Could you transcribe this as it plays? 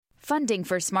Funding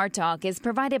for Smart Talk is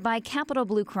provided by Capital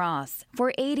Blue Cross.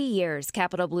 For 80 years,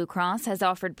 Capital Blue Cross has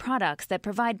offered products that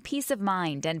provide peace of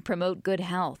mind and promote good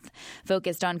health,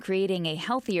 focused on creating a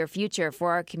healthier future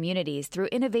for our communities through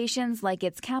innovations like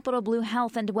its Capital Blue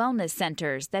Health and Wellness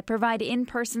Centers that provide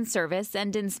in-person service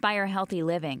and inspire healthy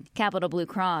living. Capital Blue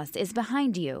Cross is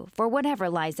behind you for whatever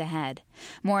lies ahead.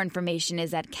 More information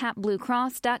is at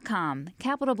capbluecross.com.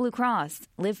 Capital Blue Cross.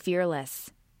 Live fearless.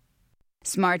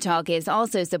 Smart Talk is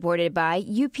also supported by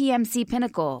UPMC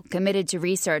Pinnacle, committed to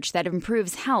research that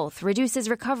improves health, reduces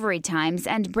recovery times,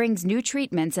 and brings new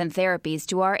treatments and therapies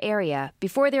to our area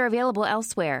before they're available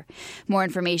elsewhere. More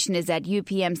information is at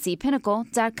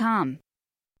upmcpinnacle.com.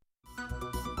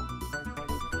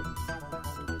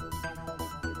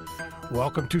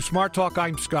 Welcome to Smart Talk.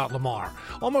 I'm Scott Lamar.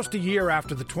 Almost a year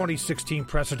after the 2016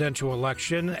 presidential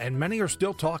election, and many are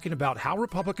still talking about how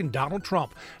Republican Donald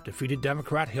Trump defeated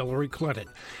Democrat Hillary Clinton.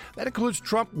 That includes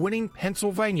Trump winning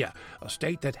Pennsylvania, a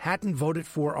state that hadn't voted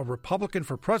for a Republican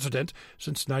for president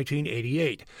since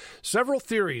 1988. Several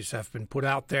theories have been put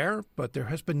out there, but there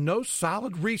has been no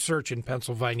solid research in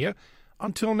Pennsylvania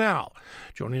until now.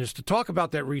 Joining us to talk about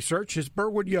that research is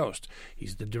Berwood Yost.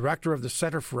 He's the director of the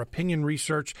Center for Opinion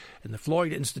Research in the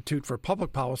Floyd Institute for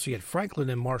Public Policy at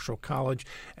Franklin and Marshall College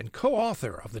and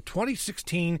co-author of the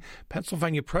 2016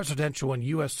 Pennsylvania Presidential and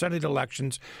U.S. Senate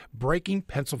Elections, Breaking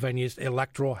Pennsylvania's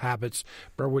Electoral Habits.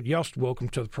 Berwood Yost, welcome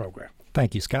to the program.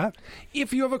 Thank you, Scott.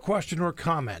 If you have a question or a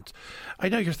comment, I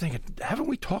know you're thinking, haven't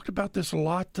we talked about this a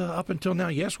lot up until now?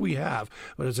 Yes, we have.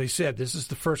 But as I said, this is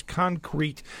the first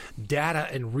concrete data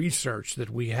and research that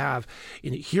we have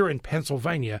here in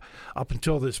Pennsylvania up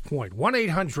until this point.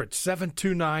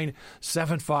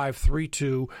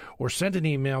 1-800-729-7532 or send an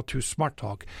email to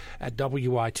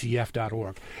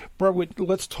smarttalk@witf.org. Berwood,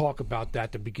 let's talk about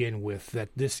that to begin with, that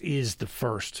this is the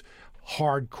first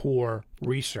hardcore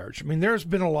research. I mean, there's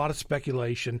been a lot of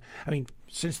speculation. I mean,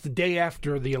 since the day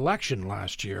after the election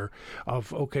last year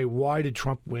of, okay, why did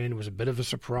Trump win? It was a bit of a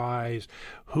surprise.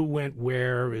 Who went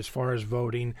where as far as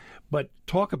voting? But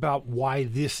talk about why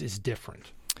this is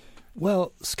different.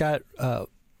 Well, Scott,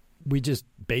 we just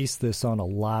based this on a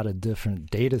lot of different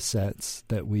data sets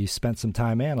that we spent some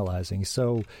time analyzing.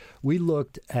 So we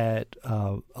looked at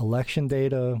election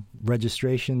data,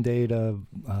 registration data,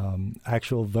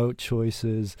 actual vote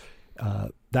choices.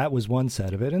 That was one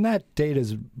set of it, and that data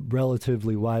is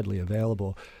relatively widely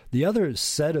available. The other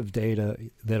set of data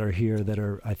that are here that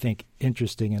are, I think,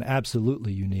 interesting and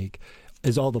absolutely unique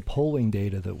is all the polling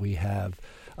data that we have.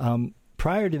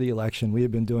 Prior to the election, we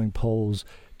had been doing polls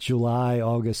July,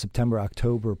 August, September,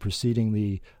 October preceding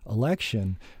the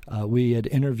election. We had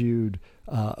interviewed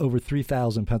over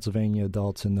 3,000 Pennsylvania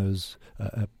adults in those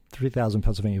 3,000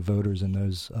 Pennsylvania voters in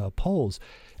those polls.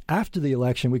 After the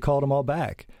election, we called them all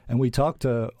back, and we talked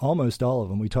to almost all of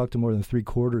them. We talked to more than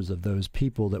 3/4 of those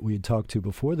people that we had talked to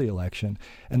before the election,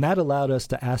 and that allowed us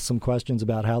to ask some questions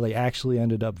about how they actually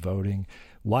ended up voting,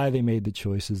 why they made the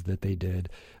choices that they did,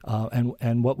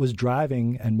 and what was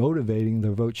driving and motivating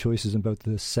their vote choices in both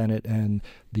the Senate and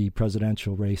the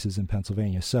presidential races in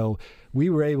Pennsylvania. So we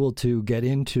were able to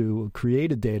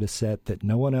create a data set that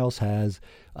no one else has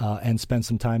and spend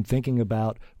some time thinking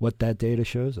about what that data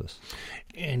shows us.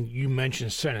 And you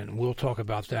mentioned Senate, and we'll talk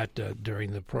about that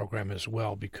during the program as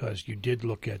well, because you did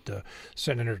look at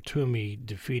Senator Toomey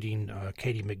defeating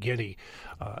Katie McGinney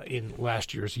in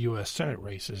last year's U.S. Senate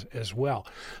races as well.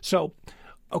 So,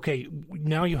 okay,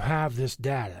 now you have this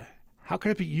data. How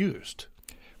can it be used?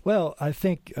 Well, I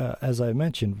think, as I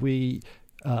mentioned, we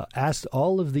asked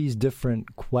all of these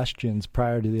different questions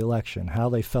prior to the election, how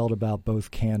they felt about both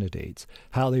candidates,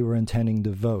 how they were intending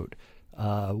to vote,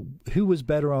 who was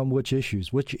better on which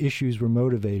issues were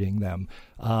motivating them,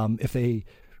 if they,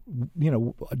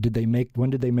 when did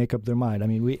they make up their mind? I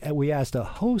mean, we asked a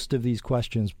host of these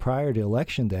questions prior to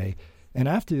Election Day. And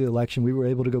after the election, we were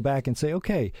able to go back and say,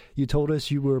 okay, you told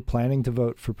us you were planning to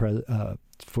vote for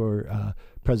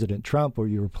President Trump, or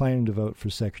you were planning to vote for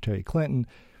Secretary Clinton.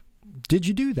 Did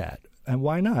you do that? And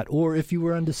why not? Or if you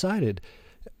were undecided,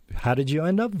 how did you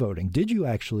end up voting? Did you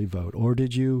actually vote? Or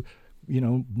did you,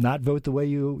 not vote the way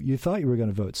you thought you were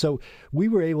going to vote? So we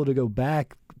were able to go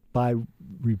back by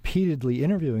repeatedly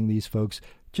interviewing these folks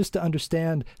just to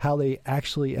understand how they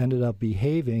actually ended up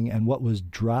behaving and what was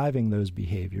driving those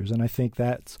behaviors. And I think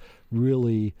that's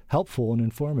really helpful and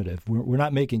informative. We're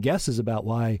not making guesses about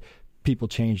why people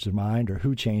changed their mind or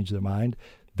who changed their mind.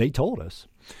 They told us.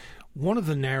 One of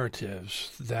the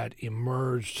narratives that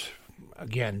emerged,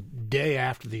 again, day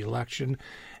after the election,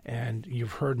 and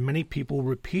you've heard many people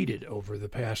repeat it over the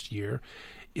past year,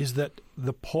 is that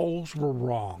the polls were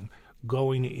wrong.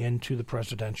 going into the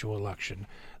presidential election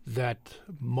that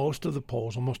most of the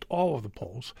polls, almost all of the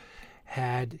polls,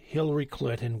 had Hillary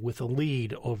Clinton with a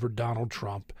lead over Donald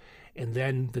Trump. And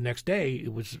then the next day,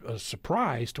 it was a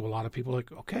surprise to a lot of people,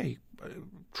 like, okay,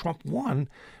 Trump won.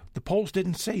 The polls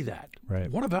didn't say that.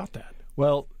 Right. What about that?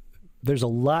 Well, there's a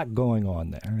lot going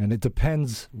on there, and it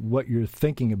depends what you're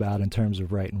thinking about in terms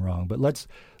of right and wrong. But let's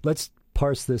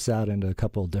parse this out into a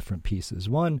couple of different pieces.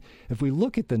 One, if we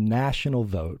look at the national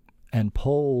vote and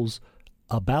polls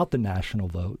about the national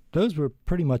vote, those were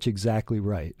pretty much exactly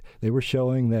right. They were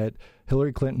showing that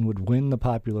Hillary Clinton would win the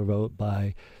popular vote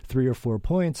by 3 or 4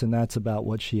 points, and that's about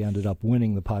what she ended up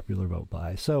winning the popular vote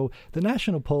by. So the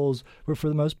national polls were, for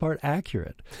the most part,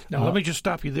 accurate. Now, let me just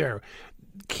stop you there.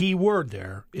 Key word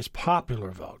there is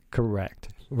popular vote. Correct.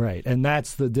 Right. And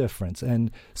that's the difference. And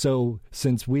so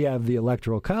since we have the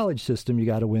electoral college system, you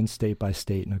got to win state by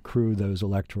state and accrue those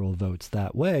electoral votes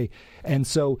that way. And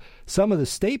so some of the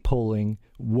state polling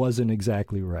wasn't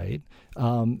exactly right.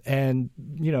 And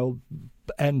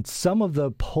some of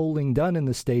the polling done in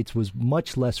the states was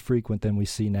much less frequent than we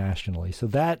see nationally. So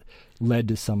that led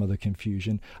to some of the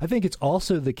confusion. I think it's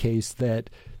also the case that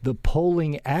the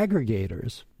polling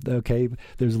aggregators, okay,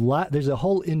 there's a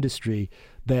whole industry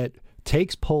that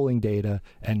takes polling data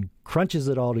and crunches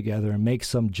it all together and makes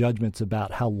some judgments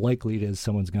about how likely it is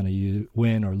someone's going to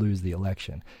win or lose the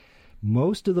election.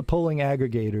 Most of the polling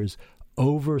aggregators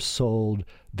oversold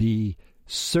the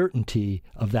certainty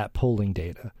of that polling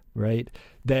data, right?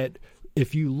 That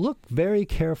if you look very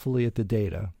carefully at the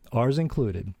data, ours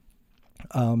included,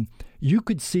 you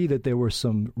could see that there were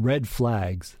some red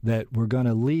flags that were going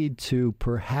to lead to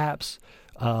perhaps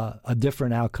a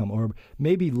different outcome, or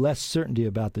maybe less certainty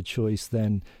about the choice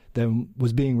than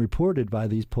was being reported by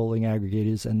these polling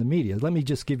aggregators and the media. Let me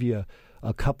just give you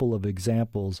a couple of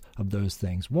examples of those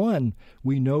things. One,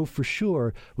 we know for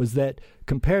sure, was that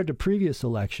compared to previous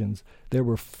elections, there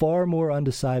were far more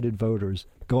undecided voters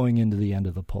going into the end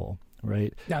of the poll.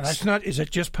 Right. Now, that's not, is it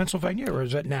just Pennsylvania or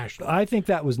is it national? I think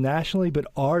that was nationally, but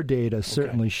our data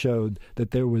certainly showed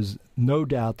that there was no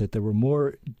doubt that there were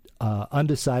more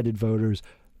undecided voters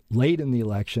late in the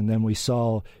election than we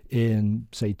saw in,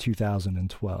 say,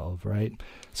 2012, right?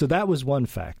 So that was one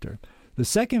factor. The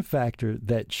second factor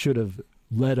that should have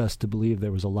led us to believe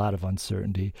there was a lot of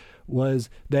uncertainty was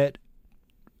that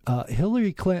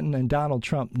Hillary Clinton and Donald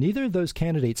Trump, neither of those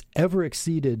candidates ever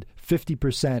exceeded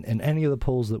 50% in any of the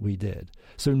polls that we did.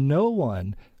 So no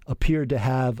one appeared to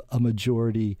have a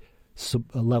majority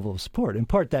level of support. In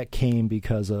part, that came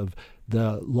because of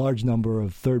the large number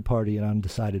of third-party and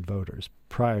undecided voters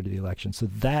prior to the election. So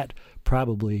that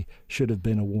probably should have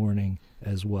been a warning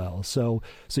as well. So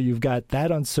you've got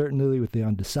that uncertainty with the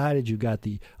undecided. You've got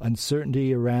the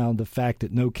uncertainty around the fact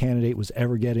that no candidate was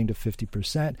ever getting to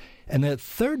 50%. And the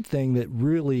third thing that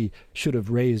really should have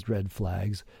raised red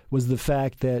flags was the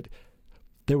fact that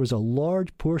there was a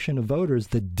large portion of voters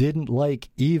that didn't like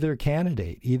either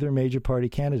candidate, either major party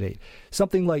candidate.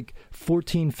 Something like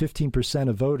 15%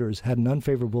 of voters had an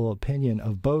unfavorable opinion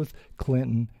of both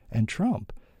Clinton and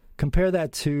Trump. Compare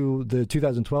that to the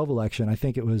 2012 election, I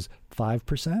think it was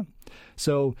 5%.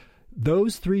 So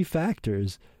those three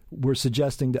factors were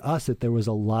suggesting to us that there was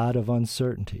a lot of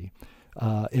uncertainty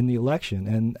in the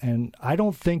election. And I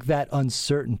don't think that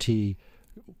uncertainty,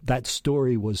 that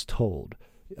story was told.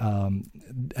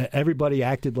 Everybody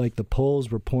acted like the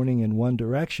polls were pointing in one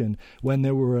direction when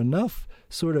there were enough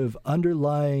sort of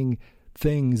underlying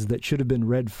things that should have been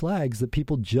red flags that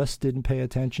people just didn't pay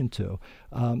attention to.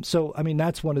 So, I mean,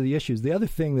 that's one of the issues. The other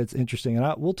thing that's interesting,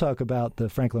 and we'll talk about the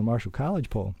Franklin Marshall College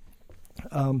poll,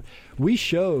 we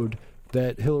showed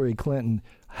that Hillary Clinton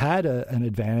had an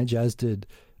advantage, as did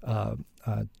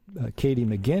Katie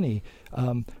McGinney,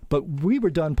 but we were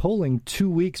done polling 2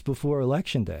 weeks before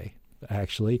Election Day.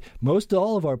 Actually, most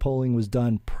all of our polling was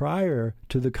done prior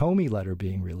to the Comey letter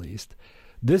being released.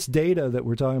 This data that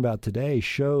we're talking about today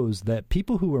shows that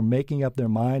people who were making up their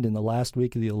mind in the last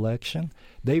week of the election,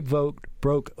 they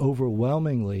broke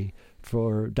overwhelmingly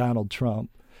for Donald Trump.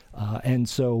 And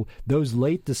so those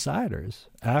late deciders,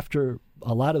 after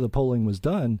a lot of the polling was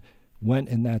done, went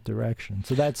in that direction.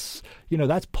 So that's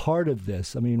part of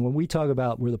this. I mean, when we talk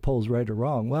about were the polls right or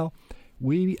wrong, well,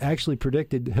 we actually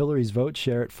predicted Hillary's vote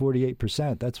share at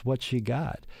 48%. That's what she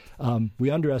got.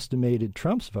 We underestimated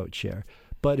Trump's vote share.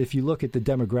 But if you look at the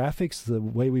demographics, the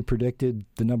way we predicted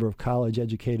the number of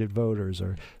college-educated voters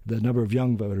or the number of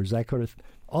young voters, that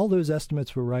all those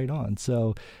estimates were right on.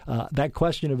 So that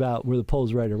question about were the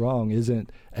polls right or wrong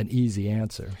isn't an easy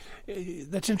answer.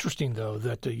 That's interesting, though,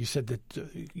 that you said that,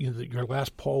 that your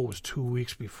last poll was 2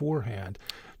 weeks beforehand.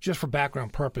 Just for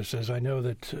background purposes, I know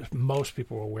that most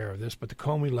people are aware of this, but the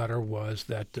Comey letter was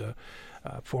that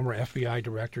former FBI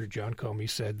Director John Comey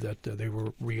said that they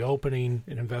were reopening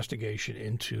an investigation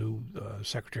into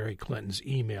Secretary Clinton's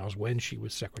emails when she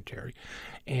was secretary.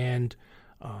 And,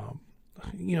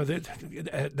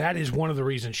 that is one of the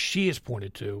reasons she has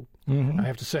pointed to. Mm-hmm. I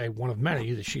have to say, one of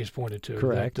many that she has pointed to.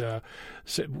 Correct. That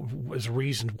was a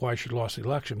reason why she lost the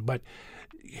election. But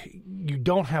you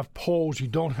don't have polls, you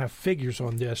don't have figures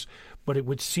on this, but it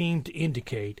would seem to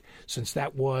indicate, since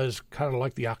that was kind of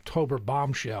like the October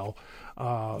bombshell,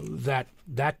 that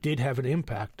did have an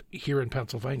impact here in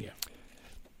Pennsylvania.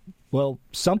 Well,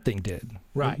 something did.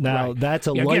 Right. Now, right. That's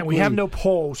a Again, likely... we have no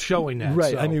polls showing that.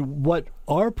 Right. So. I mean, what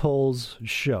our polls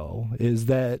show is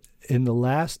that in the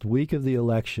last week of the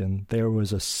election, there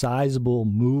was a sizable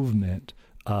movement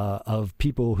of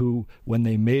people who, when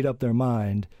they made up their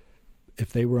mind,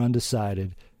 if they were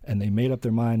undecided, and they made up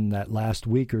their mind in that last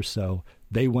week or so,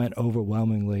 they went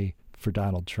overwhelmingly for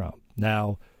Donald Trump.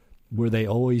 Now, were they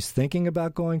always thinking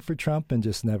about going for Trump and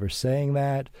just never saying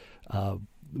that?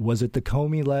 Was it the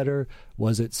Comey letter?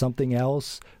 Was it something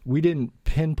else? We didn't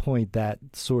pinpoint that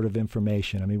sort of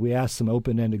information. I mean, we asked some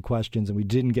open-ended questions, and we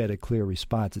didn't get a clear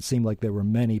response. It seemed like there were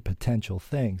many potential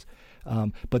things.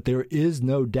 But there is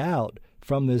no doubt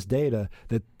from this data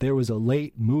that there was a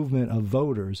late movement of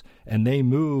voters, and they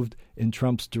moved in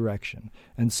Trump's direction.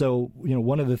 And so,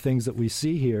 one of the things that we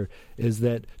see here is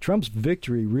that Trump's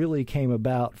victory really came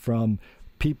about from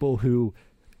people who,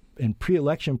 in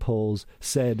pre-election polls,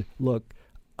 said, look,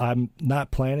 I'm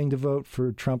not planning to vote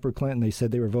for Trump or Clinton. They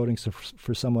said they were voting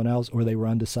for someone else, or they were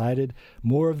undecided.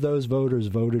 More of those voters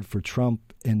voted for Trump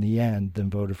in the end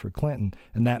than voted for Clinton,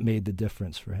 and that made the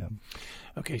difference for him.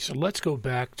 Okay, so let's go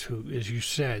back to, as you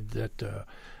said, that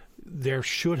there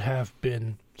should have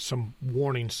been some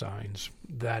warning signs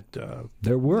that...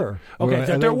 there were. Okay,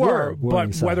 that there were,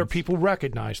 but signs. Whether people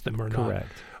recognized them or not.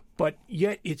 Correct. But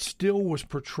yet it still was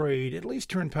portrayed, at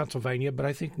least here in Pennsylvania, but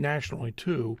I think nationally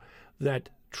too, that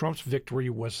Trump's victory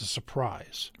was a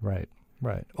surprise. Right.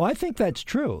 Right. Well, I think that's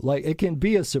true. Like, it can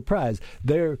be a surprise.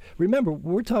 Remember,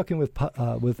 we're talking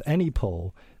with any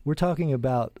poll, we're talking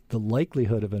about the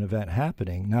likelihood of an event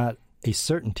happening, not a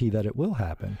certainty that it will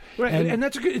happen. Right, and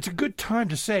it's a good time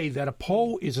to say that a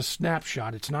poll is a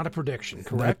snapshot. It's not a prediction,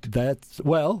 correct?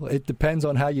 Well, it depends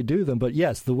on how you do them. But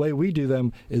yes, the way we do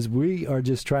them is we are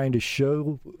just trying to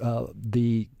show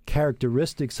the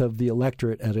characteristics of the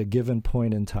electorate at a given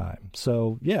point in time.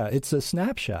 So, yeah, it's a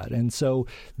snapshot. And so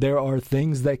there are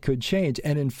things that could change.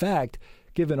 And in fact,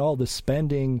 given all the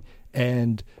spending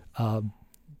and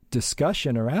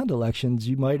discussion around elections,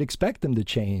 you might expect them to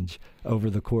change over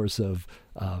the course of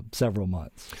several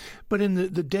months. But in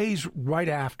the days right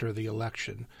after the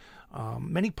election,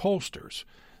 many pollsters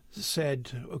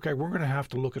said, okay, we're going to have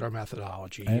to look at our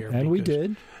methodology here. And we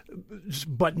did.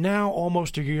 But now,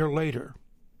 almost a year later,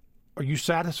 are you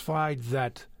satisfied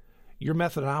that your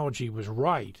methodology was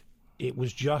right? It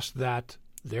was just that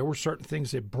there were certain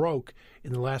things that broke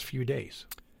in the last few days.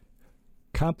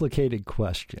 Complicated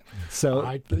question. So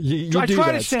I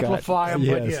try to simplify them,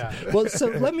 but yeah. Well, so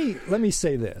let me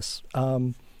say this.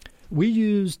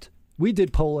 We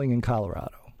did polling in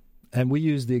Colorado, and we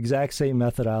used the exact same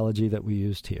methodology that we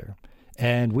used here.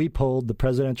 And we polled the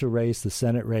presidential race, the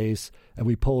Senate race, and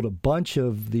we polled a bunch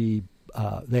of they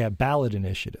have ballot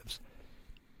initiatives.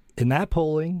 In that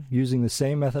polling, using the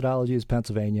same methodology as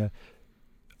Pennsylvania,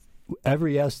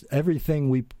 everything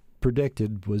we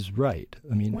predicted was right.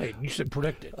 I mean, wait, you said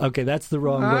predicted. Okay, that's the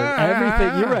wrong word.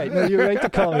 Everything. You're right. No, you're right to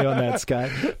call me on that, Scott.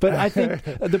 But I think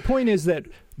the point is that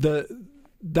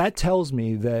that tells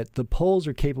me that the polls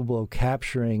are capable of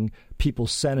capturing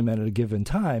people's sentiment at a given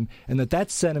time, and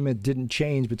that sentiment didn't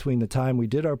change between the time we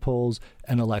did our polls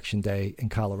and Election Day in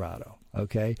Colorado.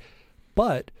 Okay,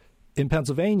 but in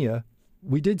Pennsylvania,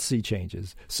 we did see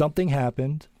changes. Something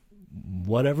happened,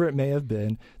 whatever it may have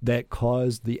been, that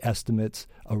caused the estimates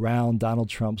around Donald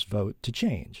Trump's vote to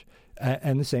change.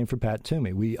 And the same for Pat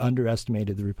Toomey. We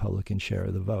underestimated the Republican share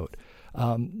of the vote.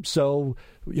 So,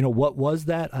 what was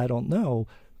that? I don't know.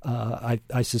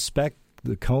 I suspect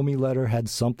the Comey letter had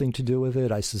something to do with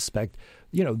it. I suspect,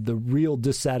 the real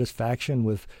dissatisfaction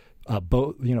with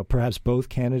perhaps both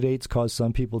candidates caused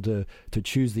some people to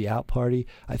choose the out party.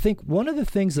 I think one of the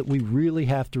things that we really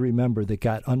have to remember that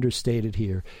got understated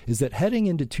here is that heading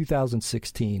into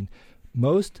 2016,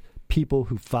 most people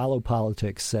who follow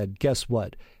politics said, guess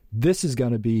what? this is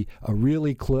going to be a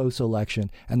really close election,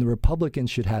 and the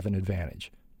Republicans should have an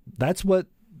advantage. That's what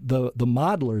the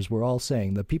modelers were all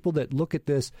saying. The people that look at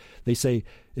this, they say,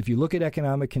 if you look at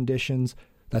economic conditions,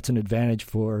 that's an advantage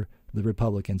for the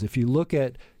Republicans. If you look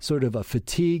at sort of a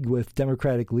fatigue with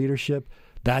Democratic leadership,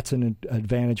 that's an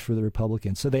advantage for the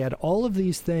Republicans. So they had all of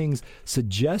these things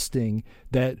suggesting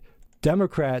that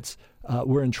Democrats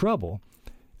were in trouble.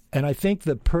 And I think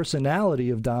the personality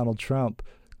of Donald Trump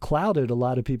clouded a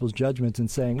lot of people's judgments in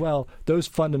saying, well, those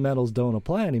fundamentals don't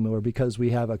apply anymore because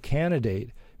we have a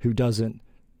candidate who doesn't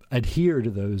adhere to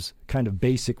those kind of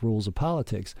basic rules of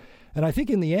politics. And I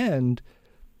think in the end,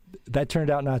 that turned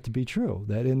out not to be true,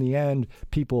 that in the end,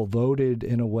 people voted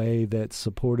in a way that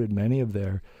supported many of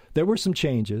there were some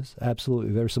changes,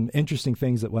 absolutely. There were some interesting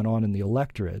things that went on in the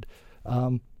electorate.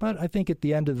 But I think at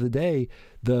the end of the day,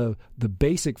 the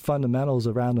basic fundamentals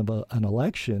around an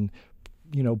election,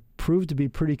 proved to be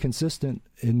pretty consistent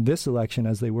in this election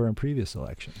as they were in previous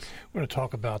elections. We're going to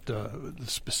talk about the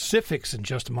specifics in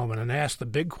just a moment and ask the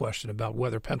big question about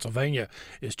whether Pennsylvania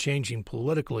is changing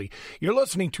politically. You're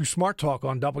listening to Smart Talk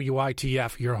on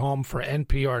WITF, your home for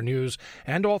NPR News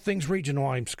and all things regional.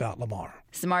 I'm Scott Lamar.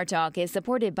 Smart Talk is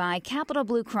supported by Capital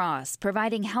Blue Cross,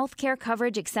 providing health care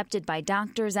coverage accepted by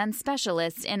doctors and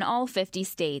specialists in all 50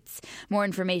 states. More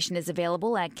information is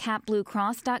available at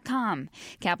capbluecross.com.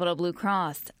 Capital Blue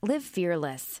Cross. Live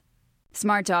fearless.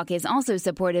 Smart Talk is also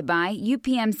supported by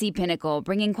UPMC Pinnacle,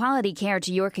 bringing quality care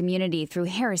to your community through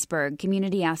Harrisburg,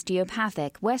 Community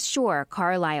Osteopathic, West Shore,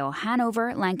 Carlisle,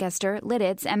 Hanover, Lancaster,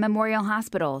 Lidditz, and Memorial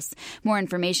Hospitals. More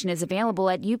information is available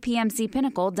at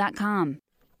upmcpinnacle.com.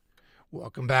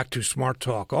 Welcome back to Smart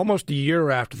Talk. Almost a year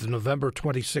after the November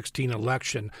 2016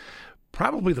 election,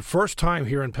 probably the first time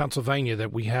here in Pennsylvania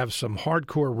that we have some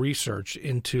hardcore research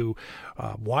into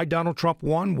why Donald Trump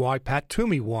won, why Pat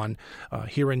Toomey won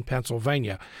here in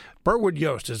Pennsylvania. Berwood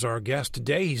Yost is our guest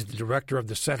today. He's the director of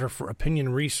the Center for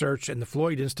Opinion Research and the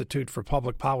Floyd Institute for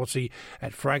Public Policy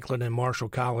at Franklin and Marshall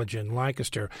College in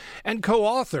Lancaster, and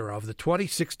co-author of the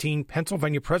 2016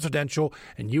 Pennsylvania Presidential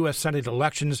and U.S. Senate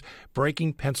Elections,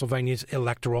 Breaking Pennsylvania's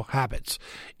Electoral Habits.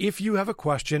 If you have a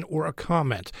question or a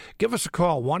comment, give us a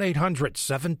call,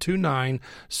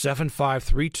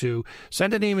 1-800-729-7532.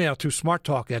 Send an email to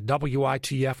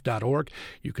smarttalk@witf.org.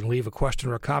 You can leave a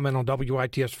question or a comment on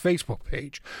WITF's Facebook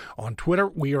page. On Twitter,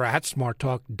 we are at Smart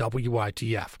Talk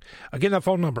WITF. Again, that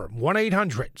phone number,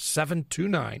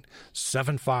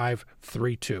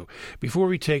 1-800-729-7532. Before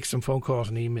we take some phone calls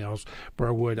and emails,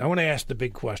 Berwood, I want to ask the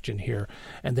big question here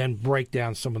and then break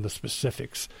down some of the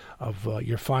specifics of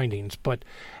your findings. But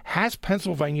has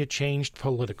Pennsylvania changed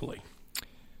politically?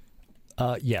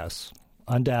 Yes,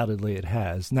 undoubtedly it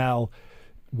has. Now,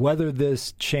 whether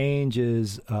this change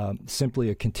is simply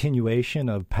a continuation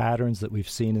of patterns that we've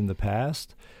seen in the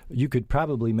past, you could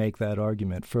probably make that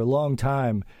argument. For a long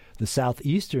time, the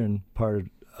southeastern part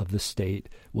of the state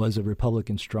was a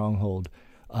Republican stronghold,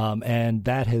 and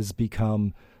that has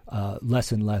become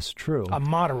less and less true. A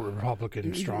moderate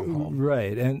Republican stronghold.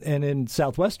 Right. And in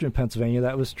southwestern Pennsylvania,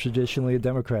 that was traditionally a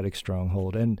Democratic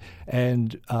stronghold.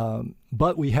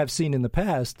 But we have seen in the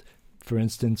past, for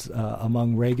instance,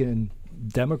 among Reagan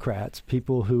Democrats,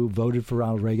 people who voted for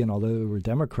Ronald Reagan, although they were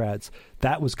Democrats,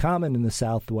 that was common in the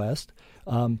Southwest.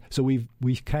 So we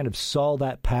kind of saw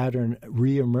that pattern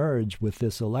reemerge with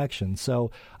this election.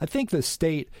 So I think the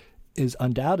state is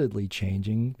undoubtedly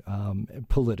changing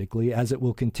politically, as it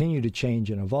will continue to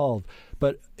change and evolve.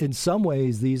 But in some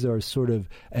ways, these are sort of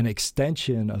an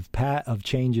extension of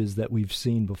changes that we've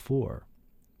seen before.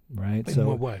 Right. In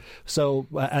what way? So,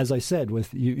 as I said,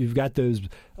 with you've got those.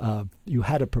 You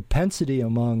had a propensity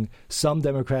among some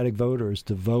Democratic voters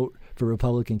to vote for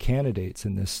Republican candidates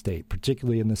in this state,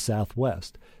 particularly in the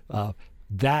Southwest.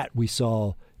 That we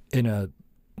saw in a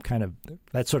kind of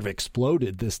that sort of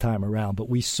exploded this time around. But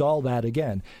we saw that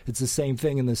again. It's the same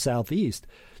thing in the Southeast.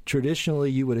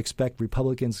 Traditionally, you would expect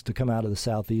Republicans to come out of the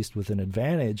Southeast with an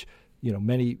advantage.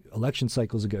 Many election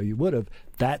cycles ago, you would have.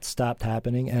 That stopped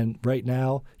happening. And right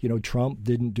now, Trump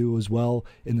didn't do as well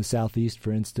in the Southeast,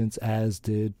 for instance, as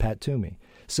did Pat Toomey.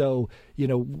 So,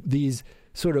 these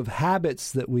sort of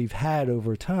habits that we've had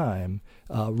over time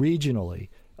regionally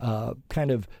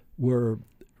kind of were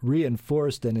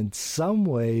reinforced and in some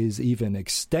ways even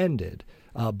extended,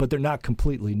 but they're not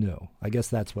completely new. I guess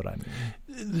that's what I mean.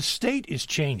 The state is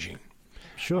changing.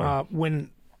 Sure. When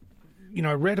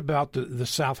I read about the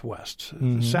Southwest.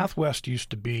 Mm-hmm. The Southwest used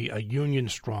to be a union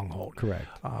stronghold. Correct.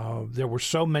 There were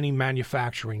so many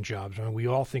manufacturing jobs. I mean, we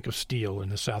all think of steel in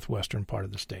the southwestern part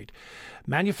of the state.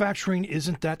 Manufacturing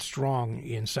isn't that strong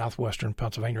in southwestern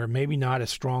Pennsylvania, or maybe not as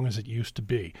strong as it used to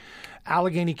be.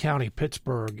 Allegheny County,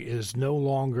 Pittsburgh, is no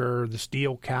longer the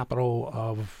steel capital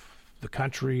of the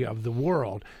country, of the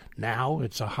world. Now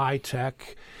it's a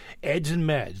high-tech eds and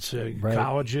meds, right.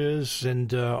 Colleges,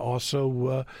 and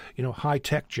also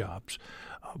high-tech jobs,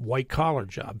 white-collar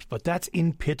jobs. But that's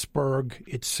in Pittsburgh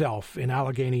itself, in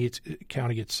Allegheny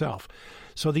County itself.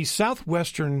 So these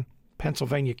southwestern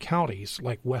Pennsylvania counties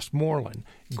like Westmoreland,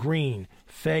 Greene,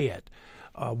 Fayette,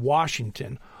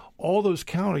 Washington, all those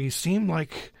counties seem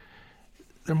like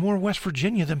they're more West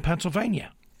Virginia than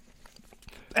Pennsylvania.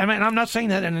 I mean, I'm not saying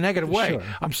that in a negative way. Sure.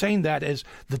 I'm saying that as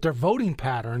that their voting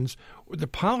patterns, the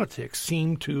politics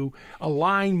seem to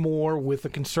align more with a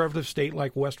conservative state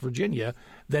like West Virginia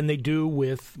than they do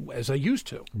as they used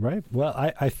to. Right. Well,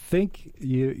 I think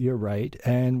you're right.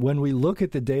 And when we look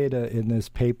at the data in this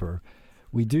paper,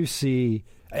 we do see,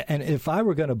 and if I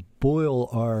were going to boil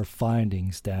our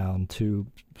findings down to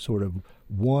sort of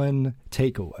one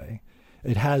takeaway,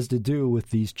 it has to do with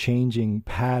these changing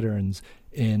patterns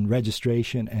in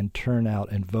registration and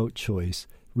turnout and vote choice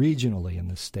regionally in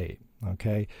the state.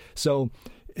 Okay, so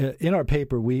in our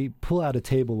paper, we pull out a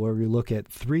table where we look at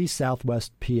 3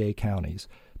 Southwest PA counties,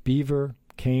 Beaver,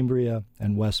 Cambria,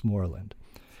 and Westmoreland.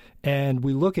 And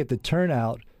we look at the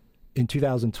turnout in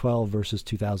 2012 versus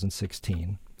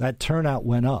 2016. That turnout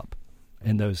went up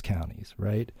in those counties,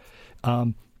 right?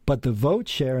 But the vote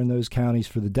share in those counties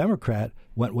for the Democrat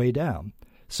went way down.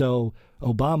 So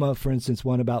Obama, for instance,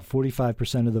 won about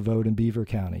 45% of the vote in Beaver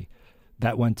County.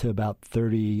 That went to about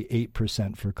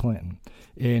 38% for Clinton.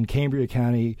 In Cambria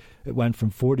County, it went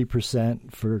from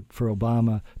 40% for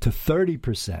Obama to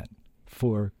 30%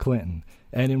 for Clinton.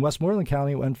 And in Westmoreland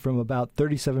County, it went from about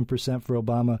 37% for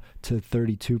Obama to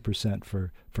 32%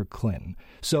 for Clinton.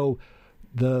 So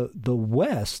the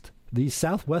West, these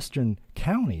southwestern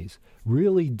counties,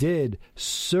 really did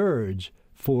surge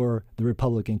for the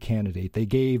Republican candidate. They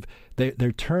gave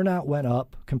their turnout went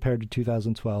up compared to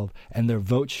 2012, and their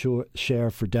vote share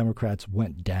for Democrats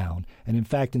went down. And in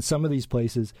fact, in some of these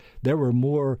places, there were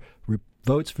more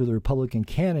votes for the Republican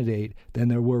candidate than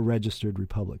there were registered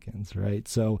Republicans, right?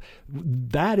 So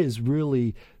that is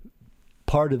really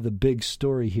part of the big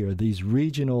story here, these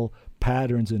regional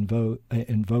patterns in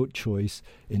vote choice,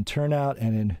 in turnout,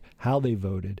 and in how they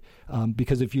voted.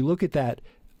 Because if you look at that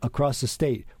across the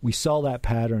state, we saw that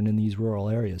pattern in these rural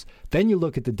areas. Then you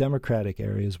look at the Democratic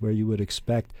areas where you would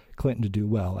expect Clinton to do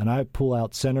well. And I pull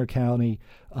out Center County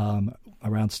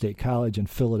around State College and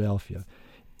Philadelphia.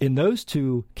 In those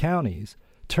 2 counties,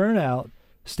 turnout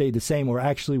stayed the same or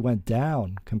actually went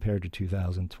down compared to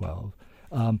 2012,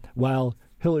 while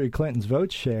Hillary Clinton's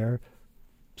vote share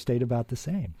stayed about the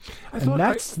same. And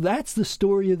that's the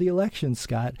story of the election,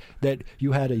 Scott, that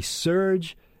you had a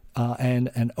surge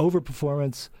and an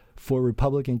overperformance for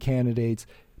Republican candidates,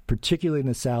 particularly in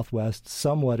the Southwest,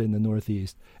 somewhat in the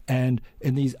Northeast. And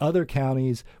in these other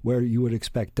counties where you would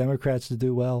expect Democrats to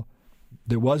do well,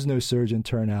 there was no surge in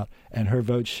turnout, and her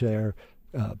vote share,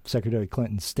 Secretary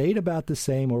Clinton, stayed about the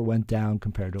same or went down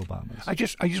compared to Obama's. I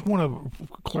just want to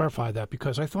clarify that,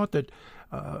 because I thought that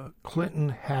Clinton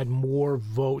had more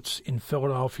votes in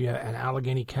Philadelphia and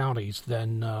Allegheny counties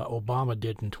than Obama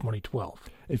did in 2012.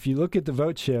 If you look at the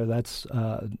vote share, that's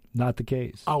not the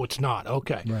case. Oh, it's not?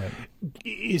 Okay. Right.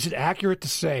 Is it accurate to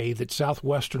say that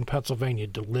southwestern Pennsylvania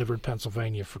delivered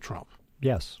Pennsylvania for Trump?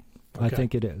 Yes. Okay. I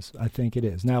think it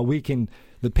is. Now,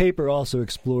 the paper also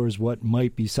explores what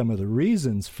might be some of the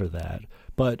reasons for that.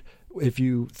 But if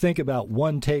you think about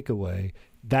one takeaway,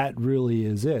 that really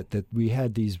is it, that we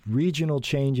had these regional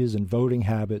changes in voting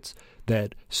habits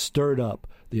that stirred up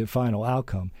the final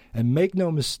outcome. And make no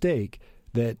mistake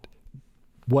that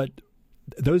what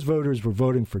those voters were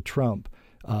voting for Trump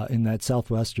in that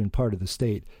southwestern part of the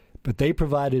state, but they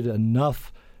provided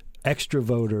enough extra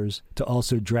voters to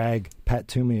also drag Pat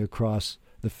Toomey across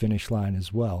the finish line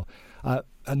as well.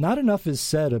 Not enough is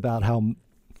said about how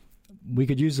we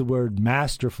could use the word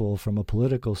masterful from a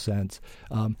political sense,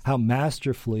 how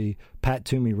masterfully Pat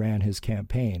Toomey ran his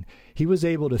campaign. He was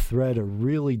able to thread a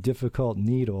really difficult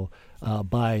needle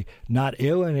by not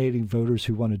alienating voters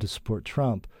who wanted to support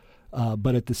Trump,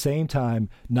 but at the same time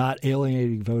not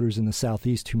alienating voters in the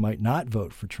Southeast who might not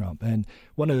vote for Trump. And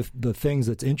one of the things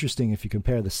that's interesting if you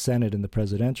compare the Senate and the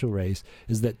presidential race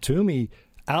is that Toomey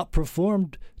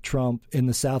outperformed Trump in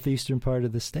the southeastern part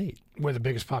of the state. Where the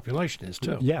biggest population is,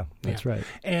 too. Yeah, that's right.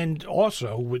 And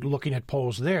also, looking at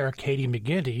polls there, Katie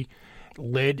McGinty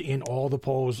led in all the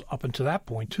polls up until that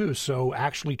point, too. So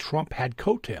actually Trump had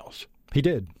coattails. He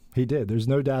did. There's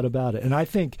no doubt about it. And I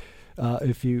think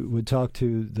if you would talk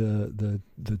to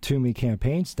the Toomey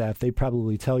campaign staff, they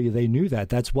probably tell you they knew that.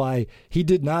 That's why he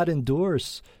did not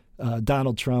endorse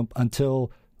Donald Trump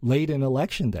until late in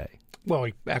Election Day. Well,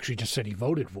 he actually just said he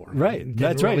voted for him. Right.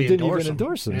 That's right. He didn't even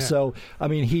endorse him. Yeah. So, I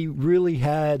mean, he really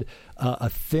had a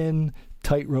thin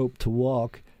tightrope to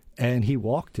walk, and he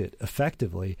walked it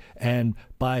effectively. And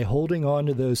by holding on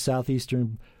to those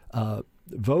southeastern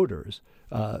voters,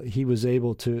 he was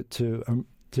able to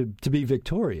be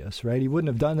victorious, right? He wouldn't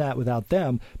have done that without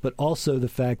them, but also the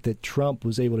fact that Trump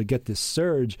was able to get this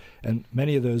surge, and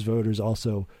many of those voters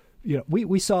also,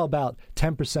 we saw about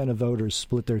 10% of voters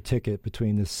split their ticket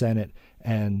between the Senate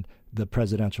and the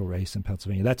presidential race in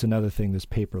Pennsylvania. That's another thing this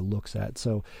paper looks at.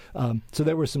 So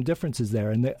there were some differences there.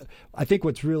 And I think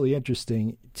what's really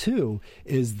interesting, too,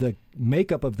 is the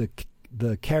makeup of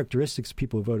the characteristics of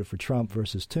people who voted for Trump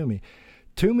versus Toomey.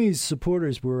 Toomey's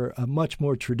supporters were a much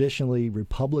more traditionally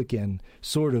Republican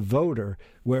sort of voter,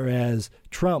 whereas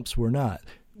Trump's were not.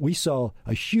 We saw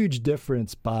a huge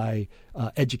difference by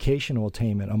educational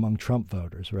attainment among Trump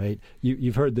voters, right?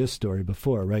 You've heard this story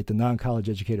before, right? The non-college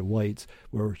educated whites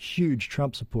were huge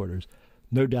Trump supporters,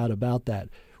 no doubt about that.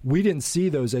 We didn't see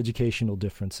those educational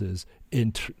differences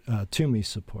in Toomey's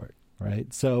support,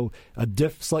 right? So a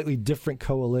slightly different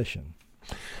coalition.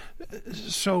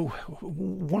 So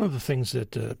one of the things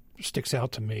that sticks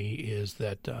out to me is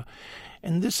that,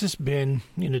 and this has been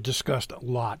discussed a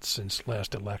lot since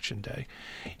last Election Day,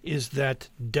 is that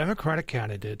Democratic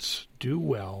candidates do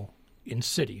well in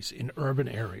cities, in urban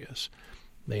areas.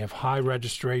 They have high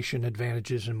registration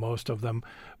advantages in most of them,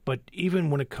 but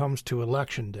even when it comes to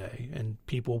Election Day and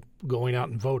people going out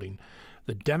and voting,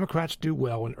 the Democrats do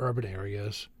well in urban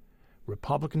areas,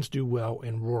 Republicans do well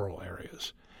in rural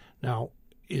areas. Now,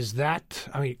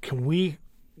 can we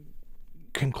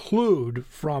conclude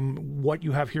from what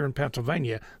you have here in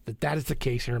Pennsylvania that is the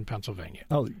case here in Pennsylvania?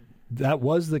 Oh, that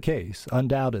was the case,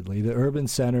 undoubtedly. The urban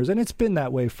centers, and it's been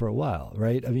that way for a while,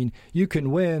 right? I mean, you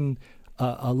can win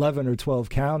 11 or 12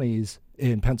 counties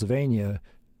in Pennsylvania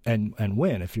and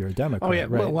win if you're a Democrat. Oh, yeah.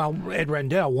 Right? Well, Ed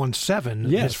Rendell won 7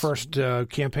 his first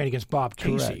campaign against Bob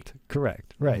Casey.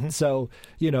 Correct. Right. Mm-hmm. So,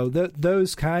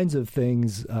 those kinds of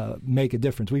things make a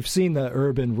difference. We've seen the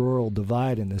urban-rural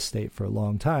divide in this state for a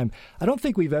long time. I don't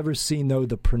think we've ever seen, though,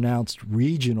 the pronounced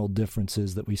regional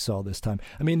differences that we saw this time.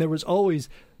 I mean, there was always,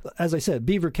 as I said,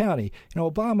 Beaver County.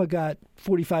 Obama got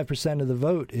 45% of the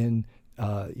vote in,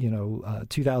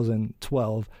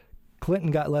 2012.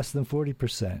 Clinton got less than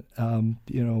 40%.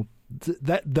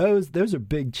 Those are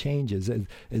big changes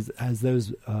as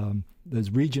those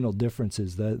regional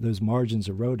differences, those margins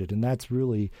eroded, and that's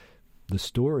really the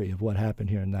story of what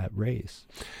happened here in that race.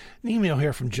 An email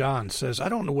here from John says, I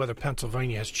don't know whether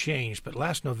Pennsylvania has changed, but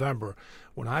last November,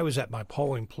 when I was at my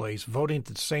polling place voting at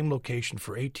the same location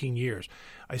for 18 years,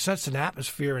 I sensed an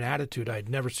atmosphere and attitude I had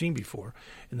never seen before.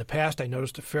 In the past, I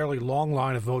noticed a fairly long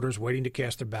line of voters waiting to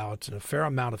cast their ballots and a fair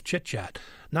amount of chit-chat.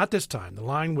 Not this time. The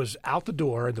line was out the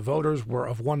door, and the voters were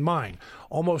of one mind.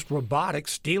 Almost robotic,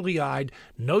 steely-eyed,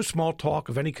 no small talk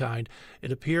of any kind.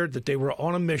 It appeared that they were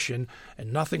on a mission,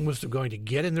 and nothing was going to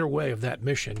get in their way of that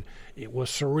mission. It was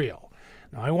surreal.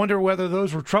 Now, I wonder whether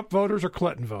those were Trump voters or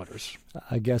Clinton voters.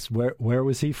 I guess where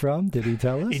was he from? Did he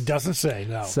tell us? He doesn't say,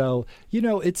 no. So,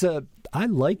 I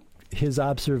like his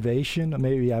observation.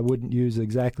 Maybe I wouldn't use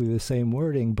exactly the same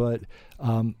wording, but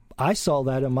I saw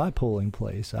that in my polling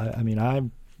place. I mean, I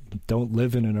don't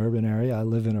live in an urban area. I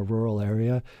live in a rural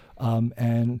area.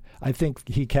 And I think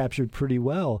he captured pretty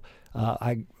well.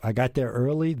 I got there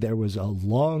early. There was a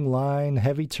long line,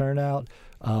 heavy turnout.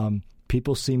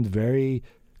 People seemed very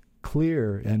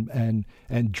clear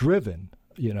and driven,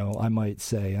 I might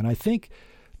say. And I think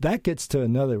that gets to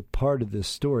another part of this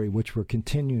story, which we're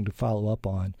continuing to follow up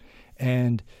on.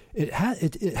 And it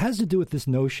has to do with this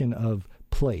notion of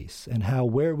place and how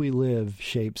where we live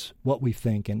shapes what we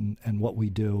think and what we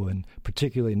do, and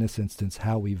particularly in this instance,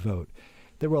 how we vote.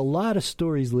 There were a lot of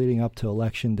stories leading up to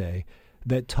Election Day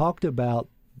that talked about,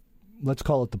 let's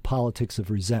call it the politics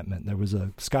of resentment. There was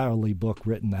a scholarly book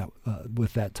written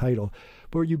with that title,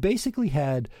 where you basically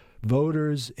had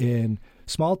voters in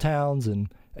small towns and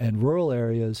rural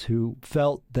areas who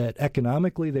felt that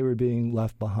economically they were being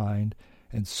left behind,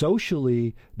 and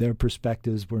socially their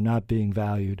perspectives were not being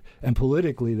valued, and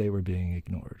politically they were being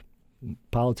ignored.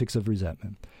 Politics of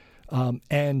resentment.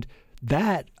 And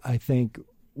that, I think,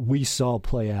 we saw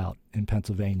play out in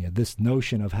Pennsylvania, this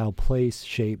notion of how place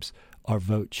shapes our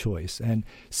vote choice. And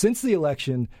since the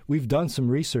election, we've done some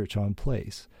research on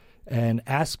place and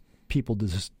asked people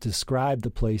describe the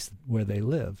place where they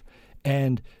live.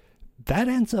 And that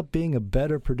ends up being a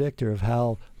better predictor of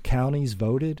how counties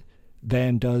voted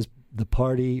than does the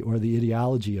party or the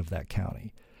ideology of that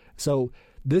county. So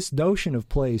this notion of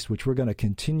place, which we're going to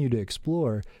continue to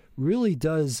explore, really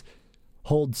does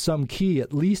hold some key,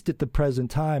 at least at the present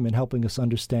time, in helping us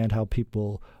understand how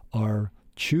people are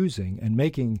choosing and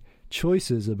making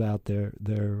choices about their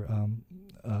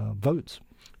votes.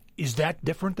 Is that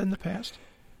different than the past?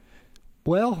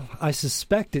 Well, I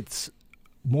suspect it's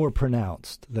more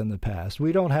pronounced than the past.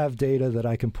 We don't have data that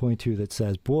I can point to that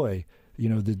says, boy,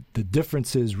 the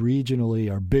differences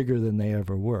regionally are bigger than they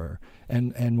ever were.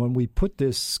 And when we put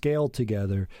this scale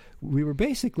together, we were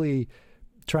basically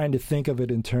trying to think of it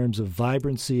in terms of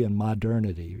vibrancy and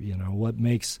modernity.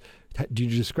 Do you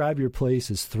describe your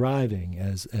place as thriving,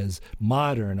 as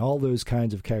modern, all those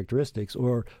kinds of characteristics?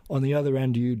 Or on the other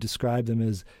end, do you describe them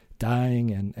as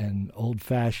dying and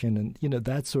old-fashioned and,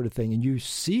 that sort of thing? And you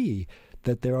see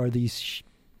that there are these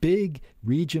big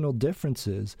regional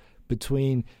differences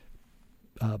between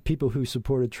people who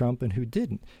supported Trump and who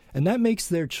didn't. And that makes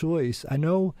their choice. I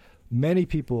know many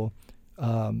people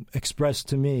expressed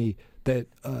to me that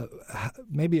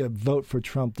maybe a vote for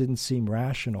Trump didn't seem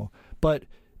rational, but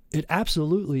it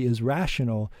absolutely is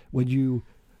rational when you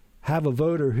have a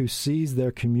voter who sees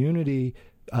their community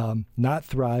not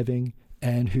thriving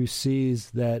and who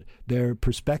sees that their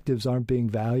perspectives aren't being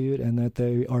valued and that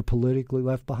they are politically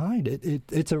left behind.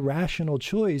 It's a rational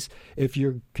choice if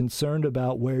you're concerned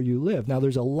about where you live. Now,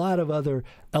 there's a lot of other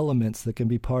elements that can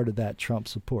be part of that Trump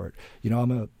support.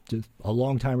 I'm a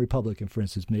longtime Republican, for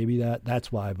instance. Maybe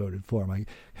that's why I voted for him.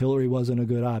 Hillary wasn't a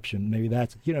good option. Maybe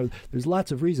that's, there's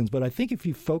lots of reasons. But I think if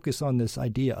you focus on this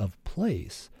idea of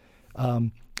place,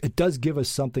 it does give us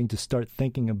something to start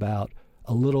thinking about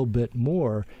a little bit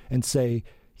more and say,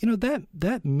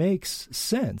 that makes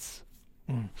sense.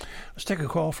 Let's take a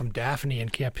call from Daphne in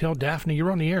Camp Hill. Daphne,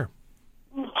 you're on the air.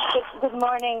 Good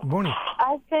morning. Good morning.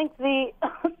 I think the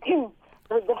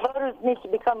voters need to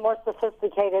become more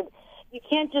sophisticated. You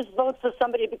can't just vote for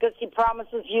somebody because he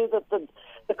promises you that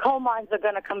the coal mines are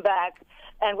going to come back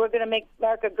and we're going to make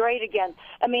America great again.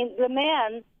 I mean, the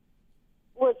man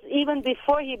was, even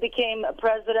before he became a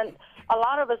president, a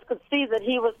lot of us could see that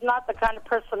he was not the kind of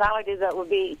personality that would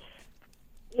be,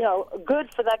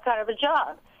 good for that kind of a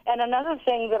job. And another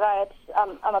thing that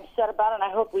I'm upset about, and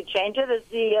I hope we change it, is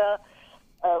the,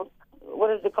 what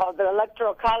is it called, the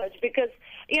Electoral College. Because,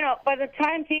 by the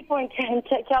time people in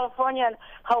California and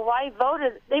Hawaii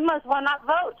voted, they must well not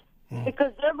vote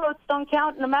because their votes don't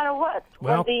count no matter what.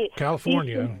 Well, the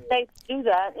California states do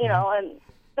that, and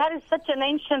that is such an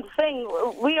ancient thing.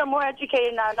 We are more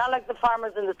educated now, not like the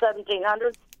farmers in the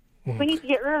 1700s. We need to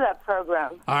get rid of that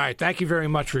program. All right. Thank you very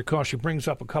much for your call. She brings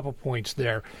up a couple points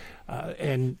there.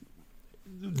 And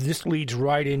this leads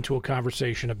right into a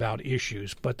conversation about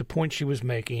issues. But the point she was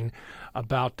making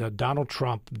about Donald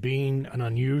Trump being an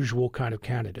unusual kind of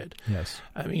candidate. Yes.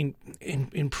 I mean,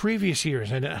 in previous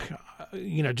years, and,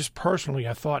 just personally,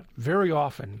 I thought very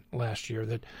often last year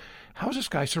that how is this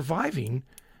guy surviving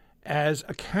as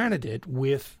a candidate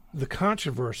with the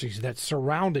controversies that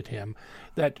surrounded him,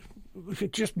 that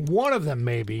just one of them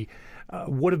maybe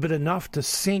would have been enough to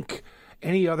sink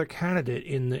any other candidate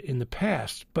in the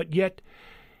past. But yet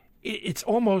it's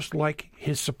almost like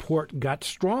his support got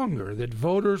stronger, that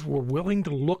voters were willing to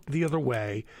look the other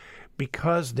way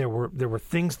because there were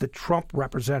things that Trump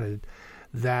represented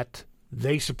that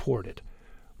they supported.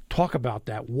 Talk about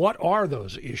that. What are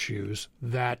those issues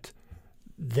that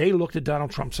they looked at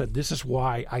Donald Trump and said, this is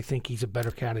why I think he's a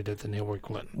better candidate than Hillary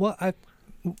Clinton? Well,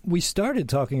 we started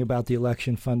talking about the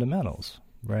election fundamentals,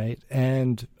 right?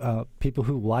 And people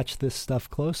who watched this stuff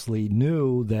closely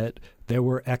knew that there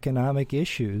were economic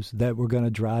issues that were going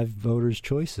to drive voters'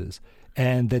 choices,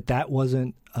 and that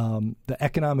wasn't the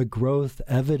economic growth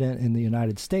evident in the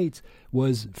United States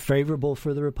was favorable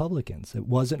for the Republicans. It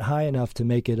wasn't high enough to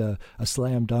make it a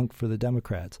slam dunk for the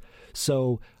Democrats.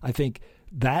 So I think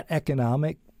that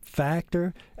economic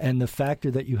factor and the factor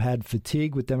that you had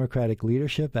fatigue with Democratic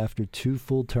leadership after 2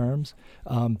 full terms,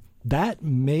 that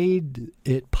made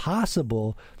it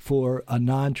possible for a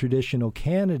non-traditional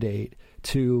candidate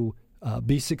to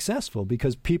be successful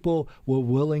because people were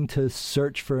willing to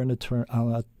search for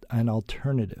an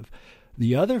alternative.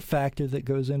 The other factor that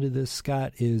goes into this,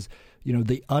 Scott, is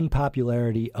the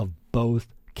unpopularity of both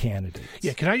candidates.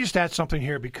 Yeah, can I just add something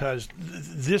here because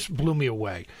this blew me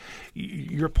away.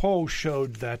 Your poll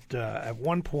showed that at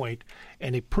one point,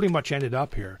 and it pretty much ended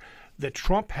up here, that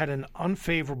Trump had an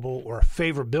unfavorable or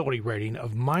favorability rating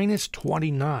of minus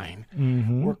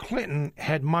 29, where Clinton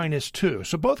had minus 2.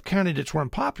 So both candidates were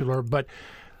unpopular, but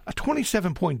a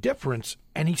 27-point difference,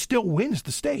 and he still wins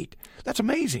the state. That's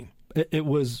amazing. It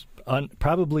was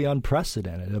probably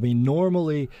unprecedented. I mean,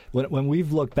 normally, when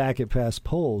we've looked back at past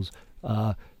polls,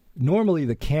 normally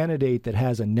the candidate that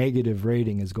has a negative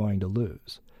rating is going to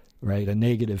lose, right? A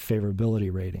negative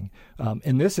favorability rating.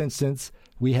 In this instance,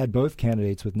 we had both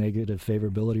candidates with negative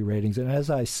favorability ratings. And as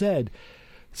I said,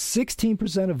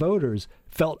 16% of voters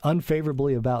felt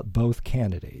unfavorably about both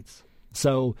candidates.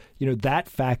 So, that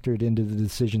factored into the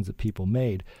decisions that people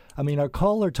made. I mean, our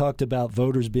caller talked about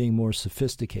voters being more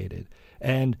sophisticated.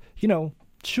 And,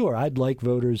 sure, I'd like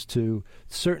voters to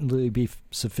certainly be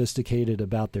sophisticated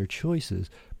about their choices.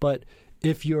 But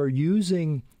if you're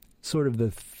using sort of the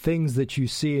things that you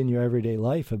see in your everyday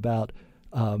life about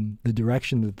the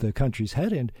direction that the country's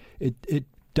headed, it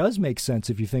does make sense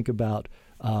if you think about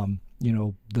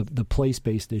the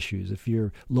place-based issues. If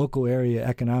your local area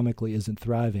economically isn't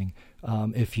thriving,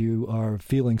 if you are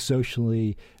feeling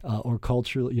socially or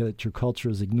culturally that your culture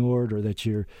is ignored, or that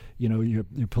your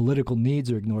political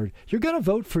needs are ignored, you're going to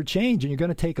vote for change and you're going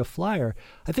to take a flyer.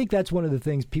 I think that's one of the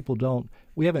things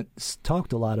we haven't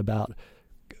talked a lot about.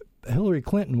 Hillary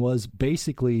Clinton was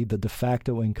basically the de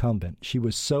facto incumbent. She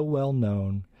was so well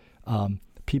known.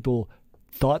 People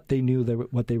thought they knew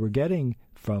what they were getting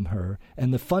from her.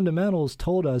 And the fundamentals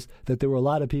told us that there were a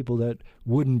lot of people that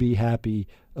wouldn't be happy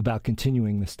about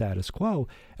continuing the status quo.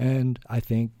 And I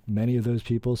think many of those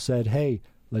people said, hey,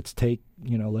 let's take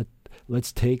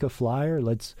a flyer.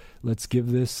 Let's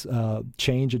give this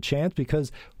change a chance,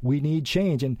 because we need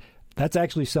change. And that's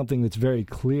actually something that's very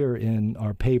clear in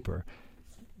our paper.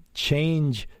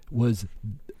 Change was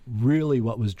really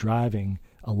what was driving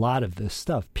a lot of this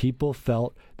stuff. People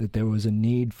felt that there was a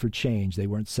need for change. They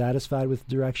weren't satisfied with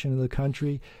the direction of the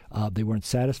country. They weren't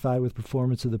satisfied with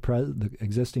performance of the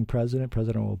existing President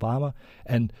Obama.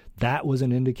 And that was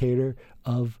an indicator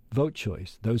of vote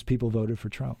choice. Those people voted for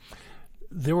Trump.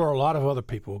 There were a lot of other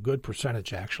people, a good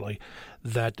percentage actually,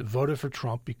 that voted for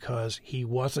Trump because he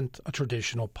wasn't a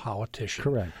traditional politician.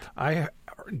 Correct. I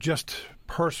just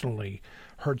personally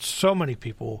heard so many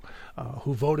people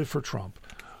who voted for Trump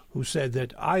who said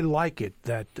that I like it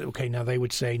that, okay, now they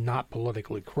would say not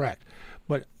politically correct,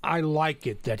 but I like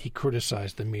it that he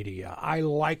criticized the media. I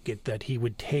like it that he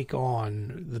would take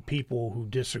on the people who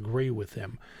disagree with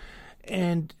him.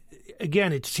 And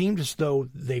again, it seemed as though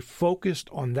they focused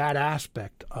on that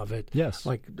aspect of it. Yes.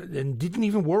 And didn't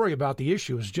even worry about the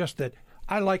issue. It's just that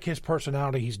I like his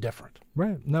personality. He's different.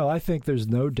 Right. No, I think there's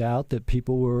no doubt that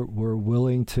people were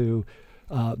willing to,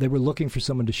 they were looking for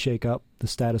someone to shake up the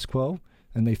status quo.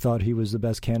 And they thought he was the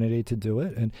best candidate to do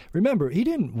it. And remember, he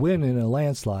didn't win in a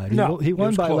landslide. He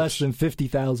won by less than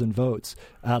 50,000 votes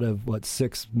out of,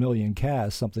 6 million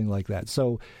cast, something like that.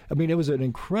 So, I mean, it was an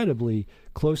incredibly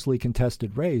closely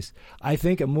contested race. I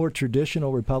think a more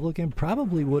traditional Republican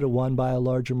probably would have won by a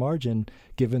larger margin,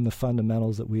 given the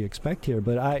fundamentals that we expect here.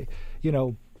 But I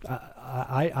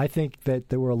think that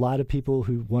there were a lot of people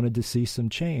who wanted to see some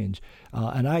change.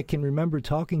 And I can remember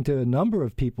talking to a number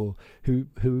of people who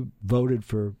voted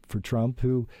for Trump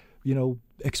who,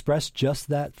 expressed just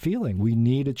that feeling. We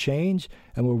need a change,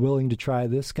 and we're willing to try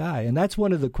this guy. And that's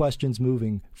one of the questions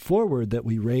moving forward that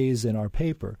we raise in our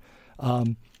paper.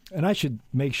 And I should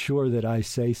make sure that I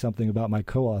say something about my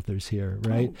co-authors here,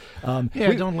 right?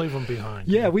 Don't leave them behind.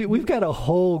 Yeah, we've got a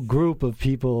whole group of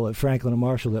people at Franklin and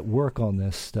Marshall that work on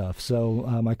this stuff.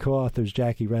 So my co-authors,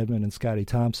 Jackie Redmond and Scotty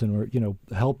Thompson, were,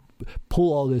 help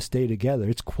pull all this data together.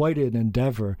 It's quite an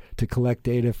endeavor to collect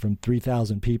data from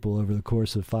 3,000 people over the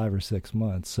course of 5 or 6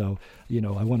 months. So,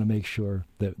 I want to make sure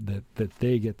that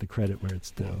they get the credit where it's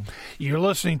due. You're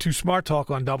listening to Smart Talk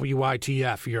on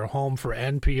WITF, your home for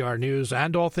NPR News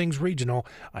and all things regional.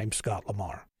 I'm Scott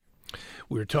Lamar.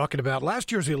 We were talking about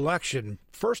last year's election,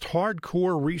 first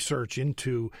hardcore research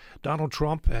into Donald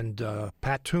Trump and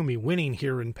Pat Toomey winning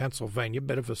here in Pennsylvania.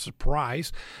 Bit of a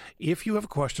surprise. If you have a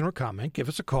question or comment, give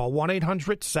us a call,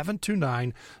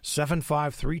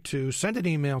 1-800-729-7532. Send an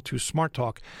email to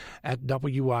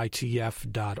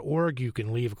smarttalk@witf.org. You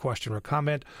can leave a question or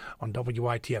comment on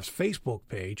WITF's Facebook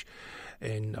page.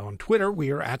 And on Twitter,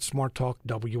 we are at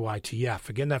SmartTalkWITF.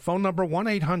 Again, that phone number,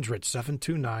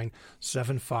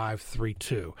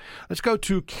 1-800-729-7532. Let's go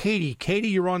to Katie. Katie,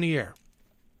 you're on the air.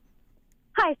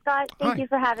 Hi, Scott. Thank you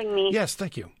for having me. Yes,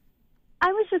 thank you.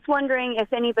 I was just wondering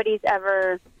if anybody's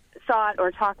ever thought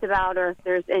or talked about, or if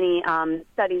there's any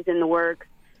studies in the works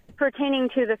pertaining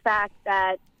to the fact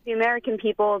that the American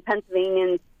people,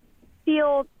 Pennsylvanians,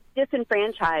 feel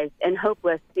disenfranchised and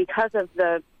hopeless because of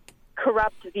the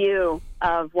corrupt view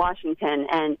of Washington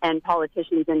and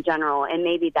politicians in general. And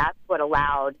maybe that's what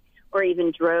allowed or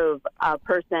even drove a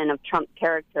person of Trump's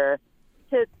character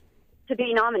to to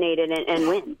be nominated and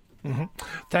win. Mm-hmm.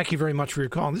 Thank you very much for your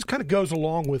call. And this kind of goes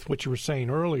along with what you were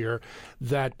saying earlier,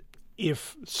 that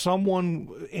if someone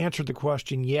answered the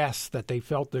question yes, that they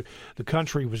felt that the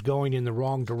country was going in the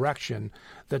wrong direction,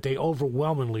 that they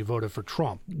overwhelmingly voted for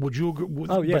Trump. Would you agree with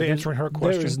answering her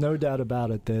question? There is no doubt about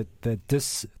it that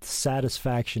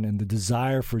dissatisfaction and the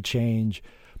desire for change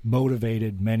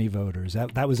motivated many voters.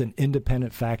 That was an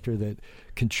independent factor that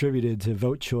contributed to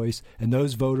vote choice, and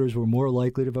those voters were more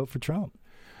likely to vote for Trump.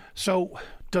 So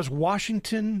does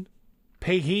Washington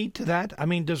pay heed to that? I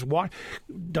mean,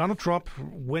 Donald Trump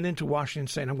went into Washington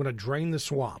saying, I'm going to drain the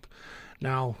swamp.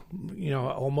 Now,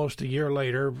 almost a year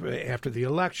later, after the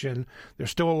election, there's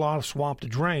still a lot of swamp to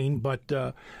drain. But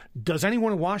does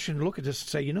anyone in Washington look at this and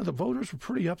say, the voters were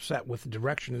pretty upset with the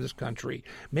direction of this country?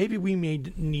 Maybe we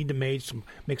need to make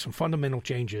some fundamental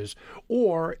changes,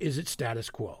 or is it status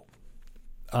quo?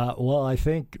 Well, I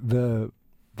think the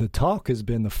talk has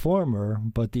been the former,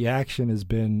 but the action has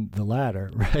been the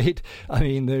latter, right? I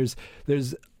mean, it's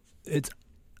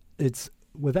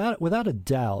without a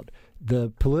doubt,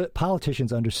 the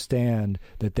politicians understand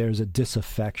that there's a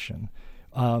disaffection.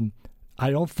 I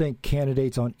don't think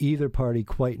candidates on either party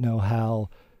quite know how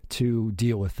to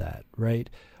deal with that, right?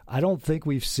 I don't think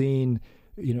we've seen,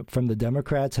 from the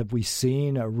Democrats, have we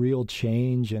seen a real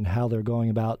change in how they're going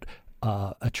about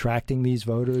attracting these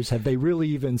voters? Have they really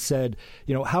even said,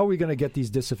 how are we going to get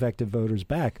these disaffected voters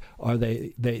back? Are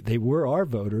they were our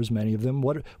voters, many of them.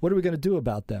 What are we going to do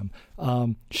about them?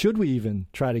 Should we even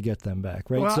try to get them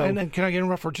back? Right. Well, and then can I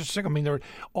interrupt for just a second? I mean, there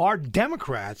are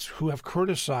Democrats who have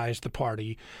criticized the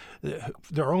party,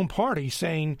 their own party,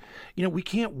 saying, we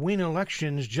can't win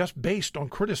elections just based on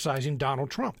criticizing Donald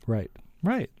Trump. Right.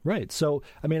 Right. So,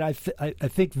 I mean, I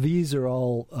think these are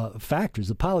all factors.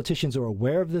 The politicians are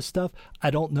aware of this stuff. I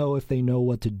don't know if they know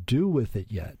what to do with it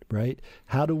yet, right?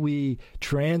 How do we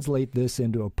translate this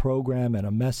into a program and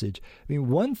a message? I mean,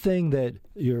 one thing that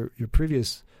your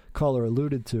previous caller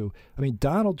alluded to, I mean,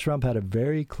 Donald Trump had a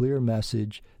very clear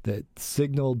message that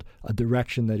signaled a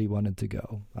direction that he wanted to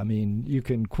go. I mean, you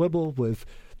can quibble with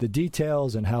the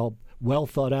details and how well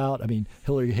thought out. I mean,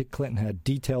 Hillary Clinton had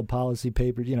detailed policy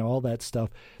papers, all that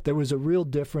stuff. There was a real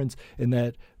difference in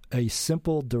that a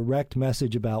simple, direct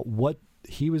message about what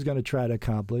he was going to try to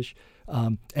accomplish,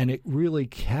 and it really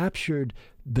captured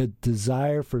the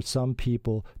desire for some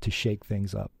people to shake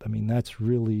things up. I mean, that's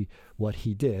really what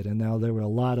he did. And now there were a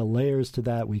lot of layers to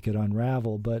that we could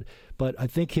unravel, but I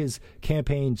think his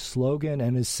campaign slogan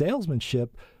and his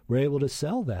salesmanship were able to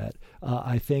sell that.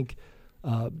 I think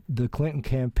the Clinton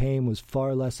campaign was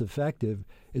far less effective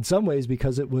in some ways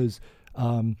because it was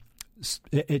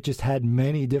it just had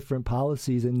many different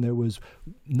policies, and there was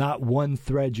not one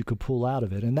thread you could pull out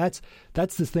of it. And that's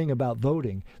the thing about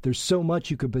voting. There's so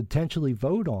much you could potentially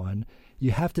vote on.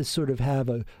 You have to sort of have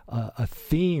a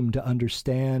theme to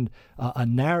understand a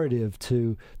narrative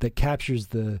that captures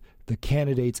the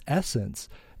candidate's essence.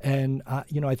 And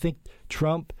I think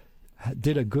Trump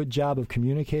did a good job of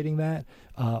communicating that.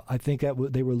 I think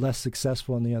that they were less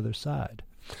successful on the other side.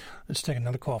 Let's take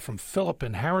another call from Philip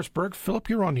in Harrisburg. Philip,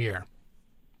 you're on the air.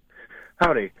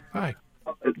 Howdy. Hi.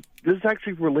 This is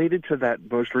actually related to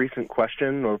that most recent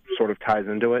question, or sort of ties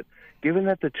into it. Given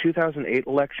that the 2008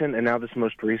 election and now this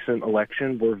most recent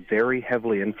election were very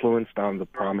heavily influenced on the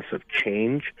promise of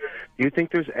change, do you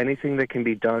think there's anything that can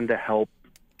be done to help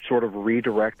sort of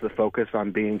redirect the focus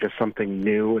on being just something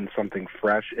new and something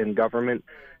fresh in government,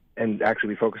 and actually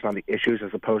be focused on the issues as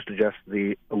opposed to just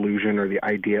the illusion or the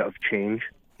idea of change?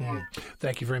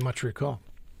 Thank you very much for your call.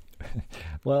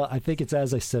 Well, I think it's,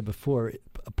 as I said before,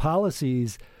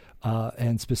 policies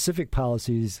and specific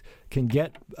policies can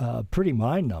get pretty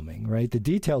mind-numbing, right? The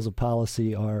details of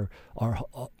policy are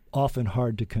often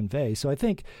hard to convey. So I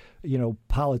think,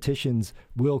 politicians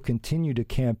will continue to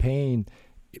campaign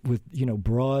with,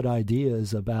 broad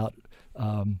ideas about,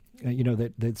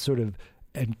 that sort of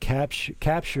and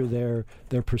capture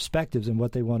their perspectives and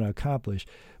what they want to accomplish.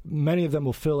 Many of them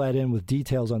will fill that in with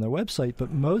details on their website,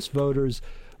 but most voters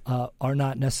are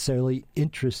not necessarily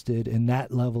interested in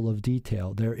that level of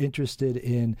detail. They're interested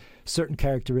in certain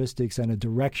characteristics and a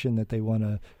direction that they want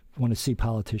to see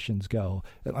politicians go.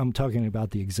 I'm talking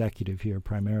about the executive here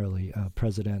primarily,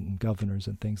 president and governors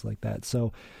and things like that.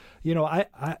 So,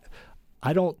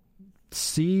 I don't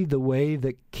see the way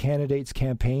that candidates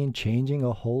campaign changing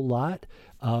a whole lot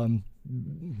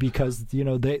because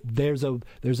there's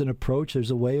an approach, there's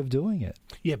a way of doing it.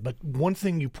 Yeah, but one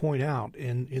thing you point out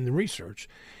in the research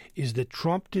is that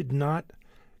Trump did not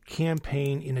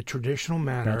campaign in a traditional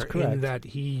manner. That's correct. In that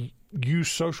he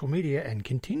used social media and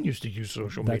continues to use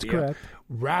social media. That's correct.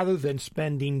 Rather than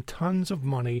spending tons of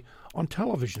money on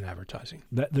television advertising.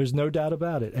 There's no doubt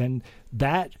about it. And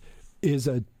that is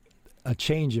a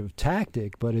change of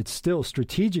tactic, but it's still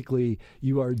strategically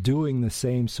you are doing the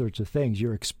same sorts of things.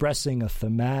 You're expressing a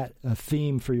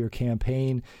theme for your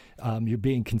campaign. You're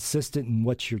being consistent in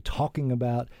what you're talking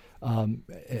about.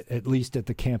 At least at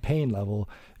the campaign level,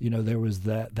 there was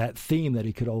that theme that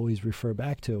he could always refer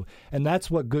back to. And that's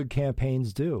what good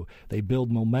campaigns do. They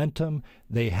build momentum.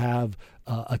 They have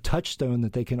a touchstone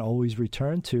that they can always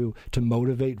return to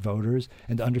motivate voters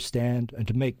and to understand and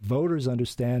to make voters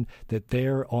understand that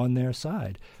they're on their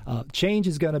side. Change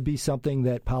is going to be something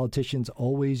that politicians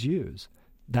always use.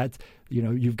 That's,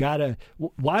 you've got to.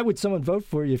 Why would someone vote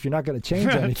for you if you're not going to change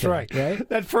anything? That's right.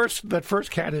 That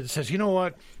first candidate says, you know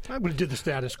what, I'm going to do the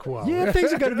status quo. Yeah,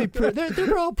 things are going to be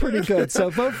they're all pretty good. So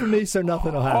vote for me, so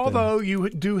nothing will happen. Although you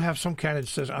do have some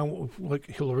candidates that says, like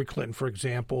Hillary Clinton, for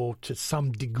example, to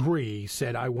some degree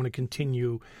said, I want to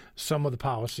continue some of the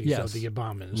policies of the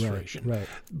Obama administration. Right.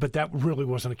 But that really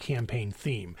wasn't a campaign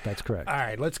theme. That's correct. All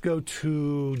right, let's go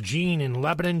to Jean in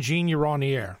Lebanon. Jean, you're on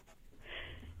the air.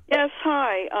 Yes,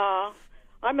 hi.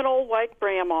 I'm an old white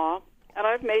grandma, and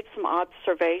I've made some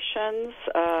observations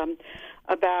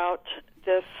about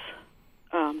this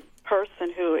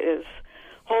person who is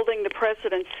holding the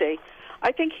presidency.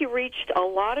 I think he reached a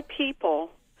lot of people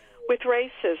with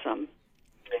racism.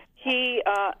 His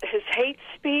hate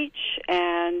speech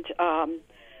and,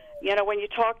 when you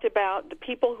talked about the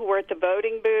people who were at the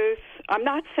voting booth, I'm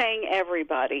not saying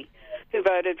everybody who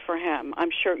voted for him. I'm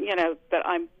sure, but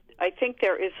I think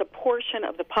there is a portion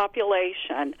of the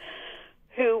population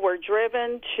who were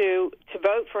driven to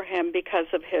vote for him because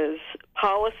of his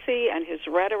policy and his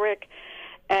rhetoric,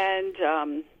 and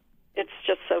it's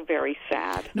just so very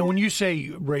sad. Now, when you say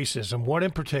racism, what in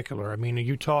particular? I mean, are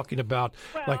you talking about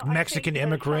like Mexican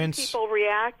immigrants? Some people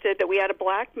reacted that we had a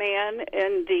black man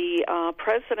in the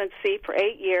presidency for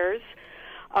 8 years.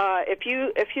 If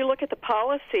you look at the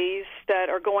policies that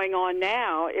are going on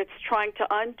now, it's trying to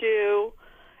undo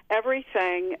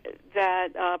everything that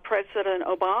President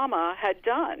Obama had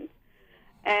done.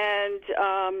 And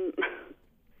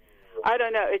I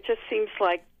don't know, it just seems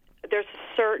like there's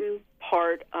a certain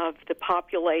part of the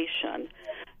population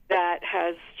that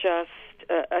has just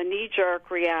a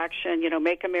knee-jerk reaction,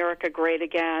 make America great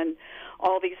again,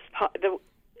 all these,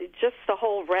 just the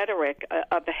whole rhetoric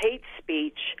of the hate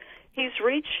speech. He's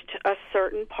reached a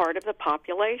certain part of the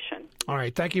population. All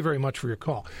right. Thank you very much for your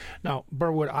call. Now,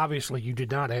 Berwood, obviously you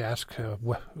did not ask,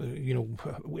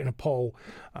 in a poll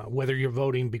whether you're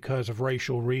voting because of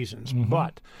racial reasons. Mm-hmm.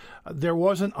 But there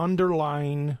was an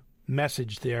underlying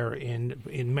message there in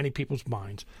many people's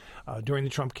minds during the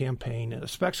Trump campaign,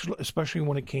 especially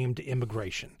when it came to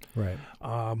immigration. Right.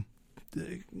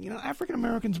 African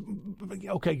Americans.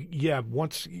 Okay, yeah.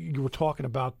 Once you were talking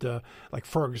about like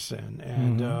Ferguson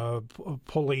and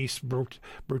police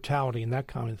brutality and that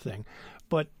kind of thing,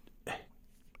 but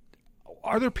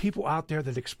are there people out there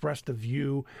that expressed a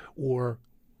view or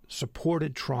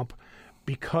supported Trump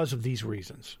because of these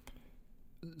reasons?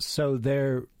 So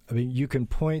you can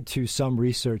point to some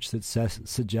research that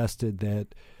suggested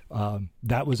that.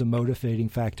 That was a motivating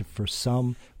factor for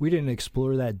some. We didn't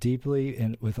explore that deeply,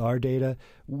 and with our data,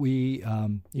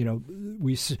 the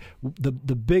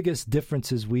biggest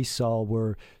differences we saw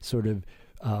were sort of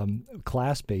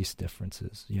class-based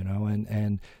differences,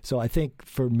 and so I think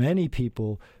for many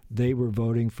people they were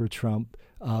voting for Trump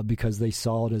because they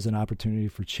saw it as an opportunity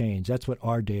for change. That's what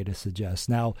our data suggests.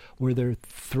 Now, were there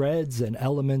threads and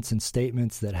elements and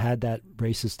statements that had that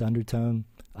racist undertone?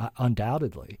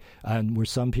 Undoubtedly. And were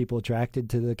some people attracted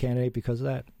to the candidate because of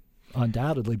that?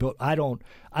 Undoubtedly. But I don't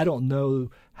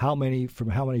know how many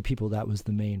people that was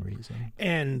the main reason.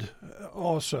 And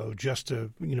also, just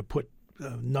to put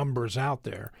numbers out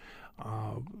there,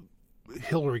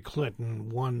 Hillary Clinton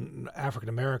won African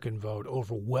American vote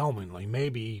overwhelmingly,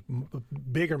 maybe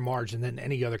bigger margin than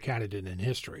any other candidate in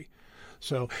history.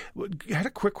 So, I had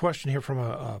a quick question here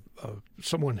from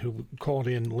someone who called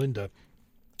in, Linda.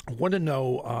 I want to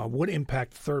know what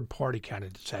impact third-party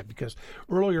candidates had, because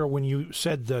earlier when you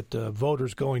said that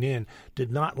voters going in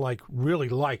did not really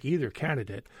like either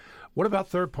candidate, what about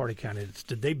third-party candidates?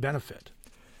 Did they benefit?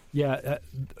 Yeah,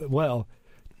 well,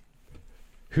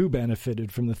 who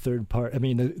benefited from the third party? I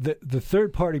mean, the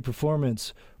third-party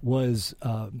performance was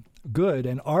good,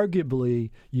 and arguably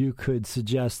you could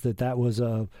suggest that was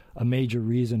a major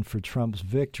reason for Trump's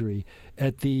victory.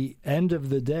 At the end of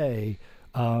the day,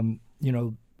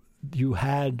 you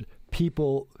had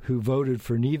people who voted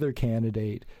for neither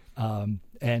candidate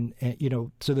And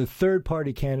so the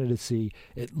third-party candidacy,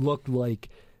 it looked like,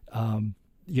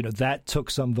 that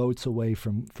took some votes away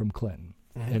from Clinton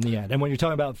in the end. And when you're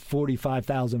talking about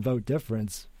 45,000 vote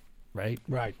difference, right?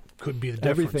 Right. Could be the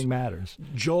difference. Everything matters.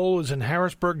 Joel is in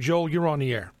Harrisburg. Joel, you're on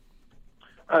the air.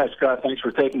 Hi, Scott. Thanks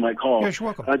for taking my call. Yes, you're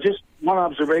welcome. Just one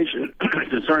observation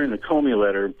concerning the Comey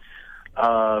letter.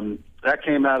 That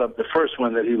came out of the first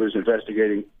one that he was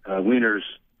investigating. Weiner's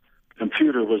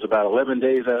computer was about 11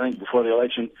 days, I think, before the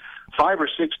election. 5 or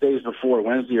 6 days before,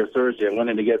 Wednesday or Thursday, I went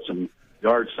in to get some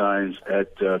yard signs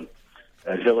at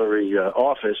Hillary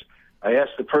office. I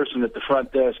asked the person at the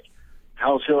front desk,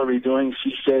 how's Hillary doing?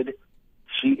 She said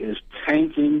she is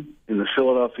tanking in the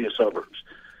Philadelphia suburbs.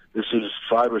 This is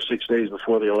 5 or 6 days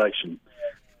before the election.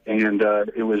 And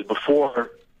it was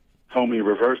before Comey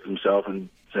reversed himself and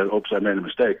said, oops, I made a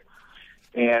mistake.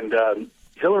 And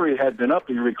Hillary had been up,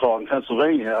 you recall, in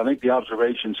Pennsylvania. I think the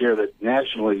observations here that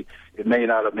nationally it may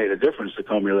not have made a difference, the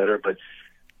Comey letter, but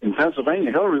in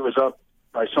Pennsylvania, Hillary was up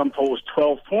by some polls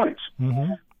 12 points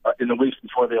in the weeks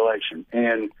before the election.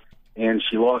 And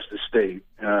she lost the state.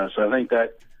 So I think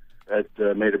that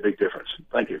made a big difference.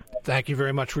 Thank you. Thank you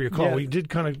very much for your call. Yeah. We did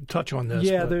kind of touch on this.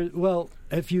 Yeah, well,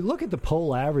 if you look at the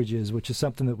poll averages, which is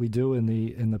something that we do in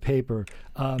the paper,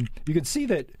 you can see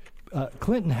that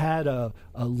Clinton had a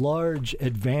large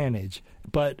advantage,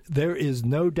 but there is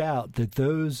no doubt that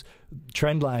those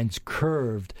trend lines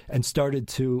curved and started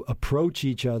to approach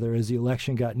each other as the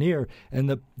election got near. And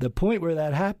the point where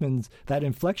that happens, that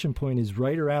inflection point, is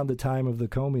right around the time of the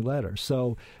Comey letter.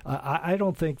 So I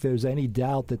don't think there's any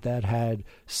doubt that had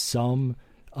some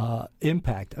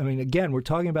impact. I mean, again, we're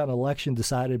talking about an election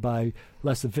decided by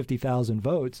less than 50,000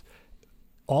 votes.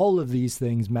 All of these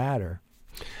things matter.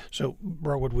 So,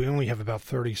 Berwood, we only have about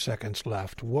 30 seconds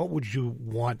left. What would you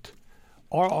want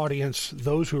our audience,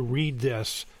 those who read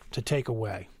this, to take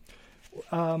away?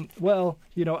 Well,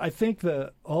 I think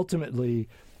ultimately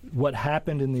what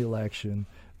happened in the election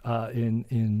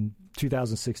in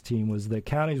 2016 was that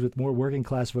counties with more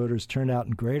working-class voters turned out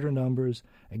in greater numbers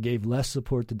and gave less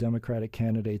support to Democratic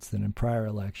candidates than in prior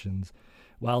elections,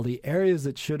 while the areas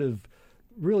that should have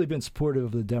really been supportive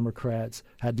of the Democrats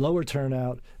had lower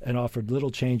turnout and offered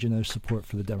little change in their support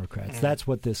for the Democrats. That's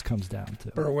what this comes down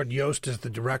to. Berwood Yost is the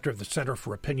director of the Center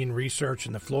for Opinion Research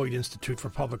and the Floyd Institute for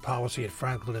Public Policy at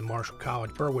Franklin and Marshall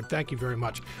College. Berwood, thank you very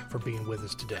much for being with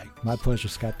us today. My pleasure,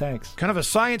 Scott. Thanks. Kind of a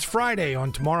Science Friday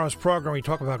on tomorrow's program. We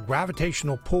talk about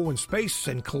gravitational pull in space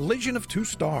and collision of two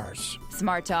stars.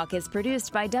 Smart Talk is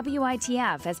produced by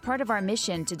WITF as part of our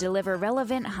mission to deliver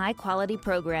relevant, high-quality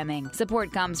programming.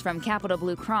 Support comes from Capital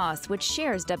Blue Cross, which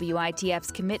shares WITF's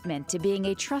commitment to being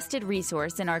a trusted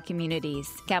resource in our communities.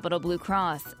 Capital Blue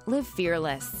Cross, live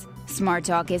fearless. Smart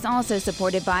Talk is also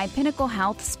supported by Pinnacle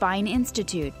Health Spine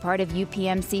Institute, part of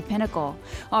UPMC Pinnacle,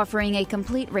 offering a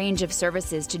complete range of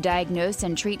services to diagnose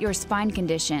and treat your spine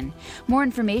condition. More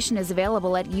information is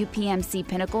available at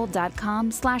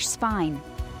upmcpinnacle.com/spine.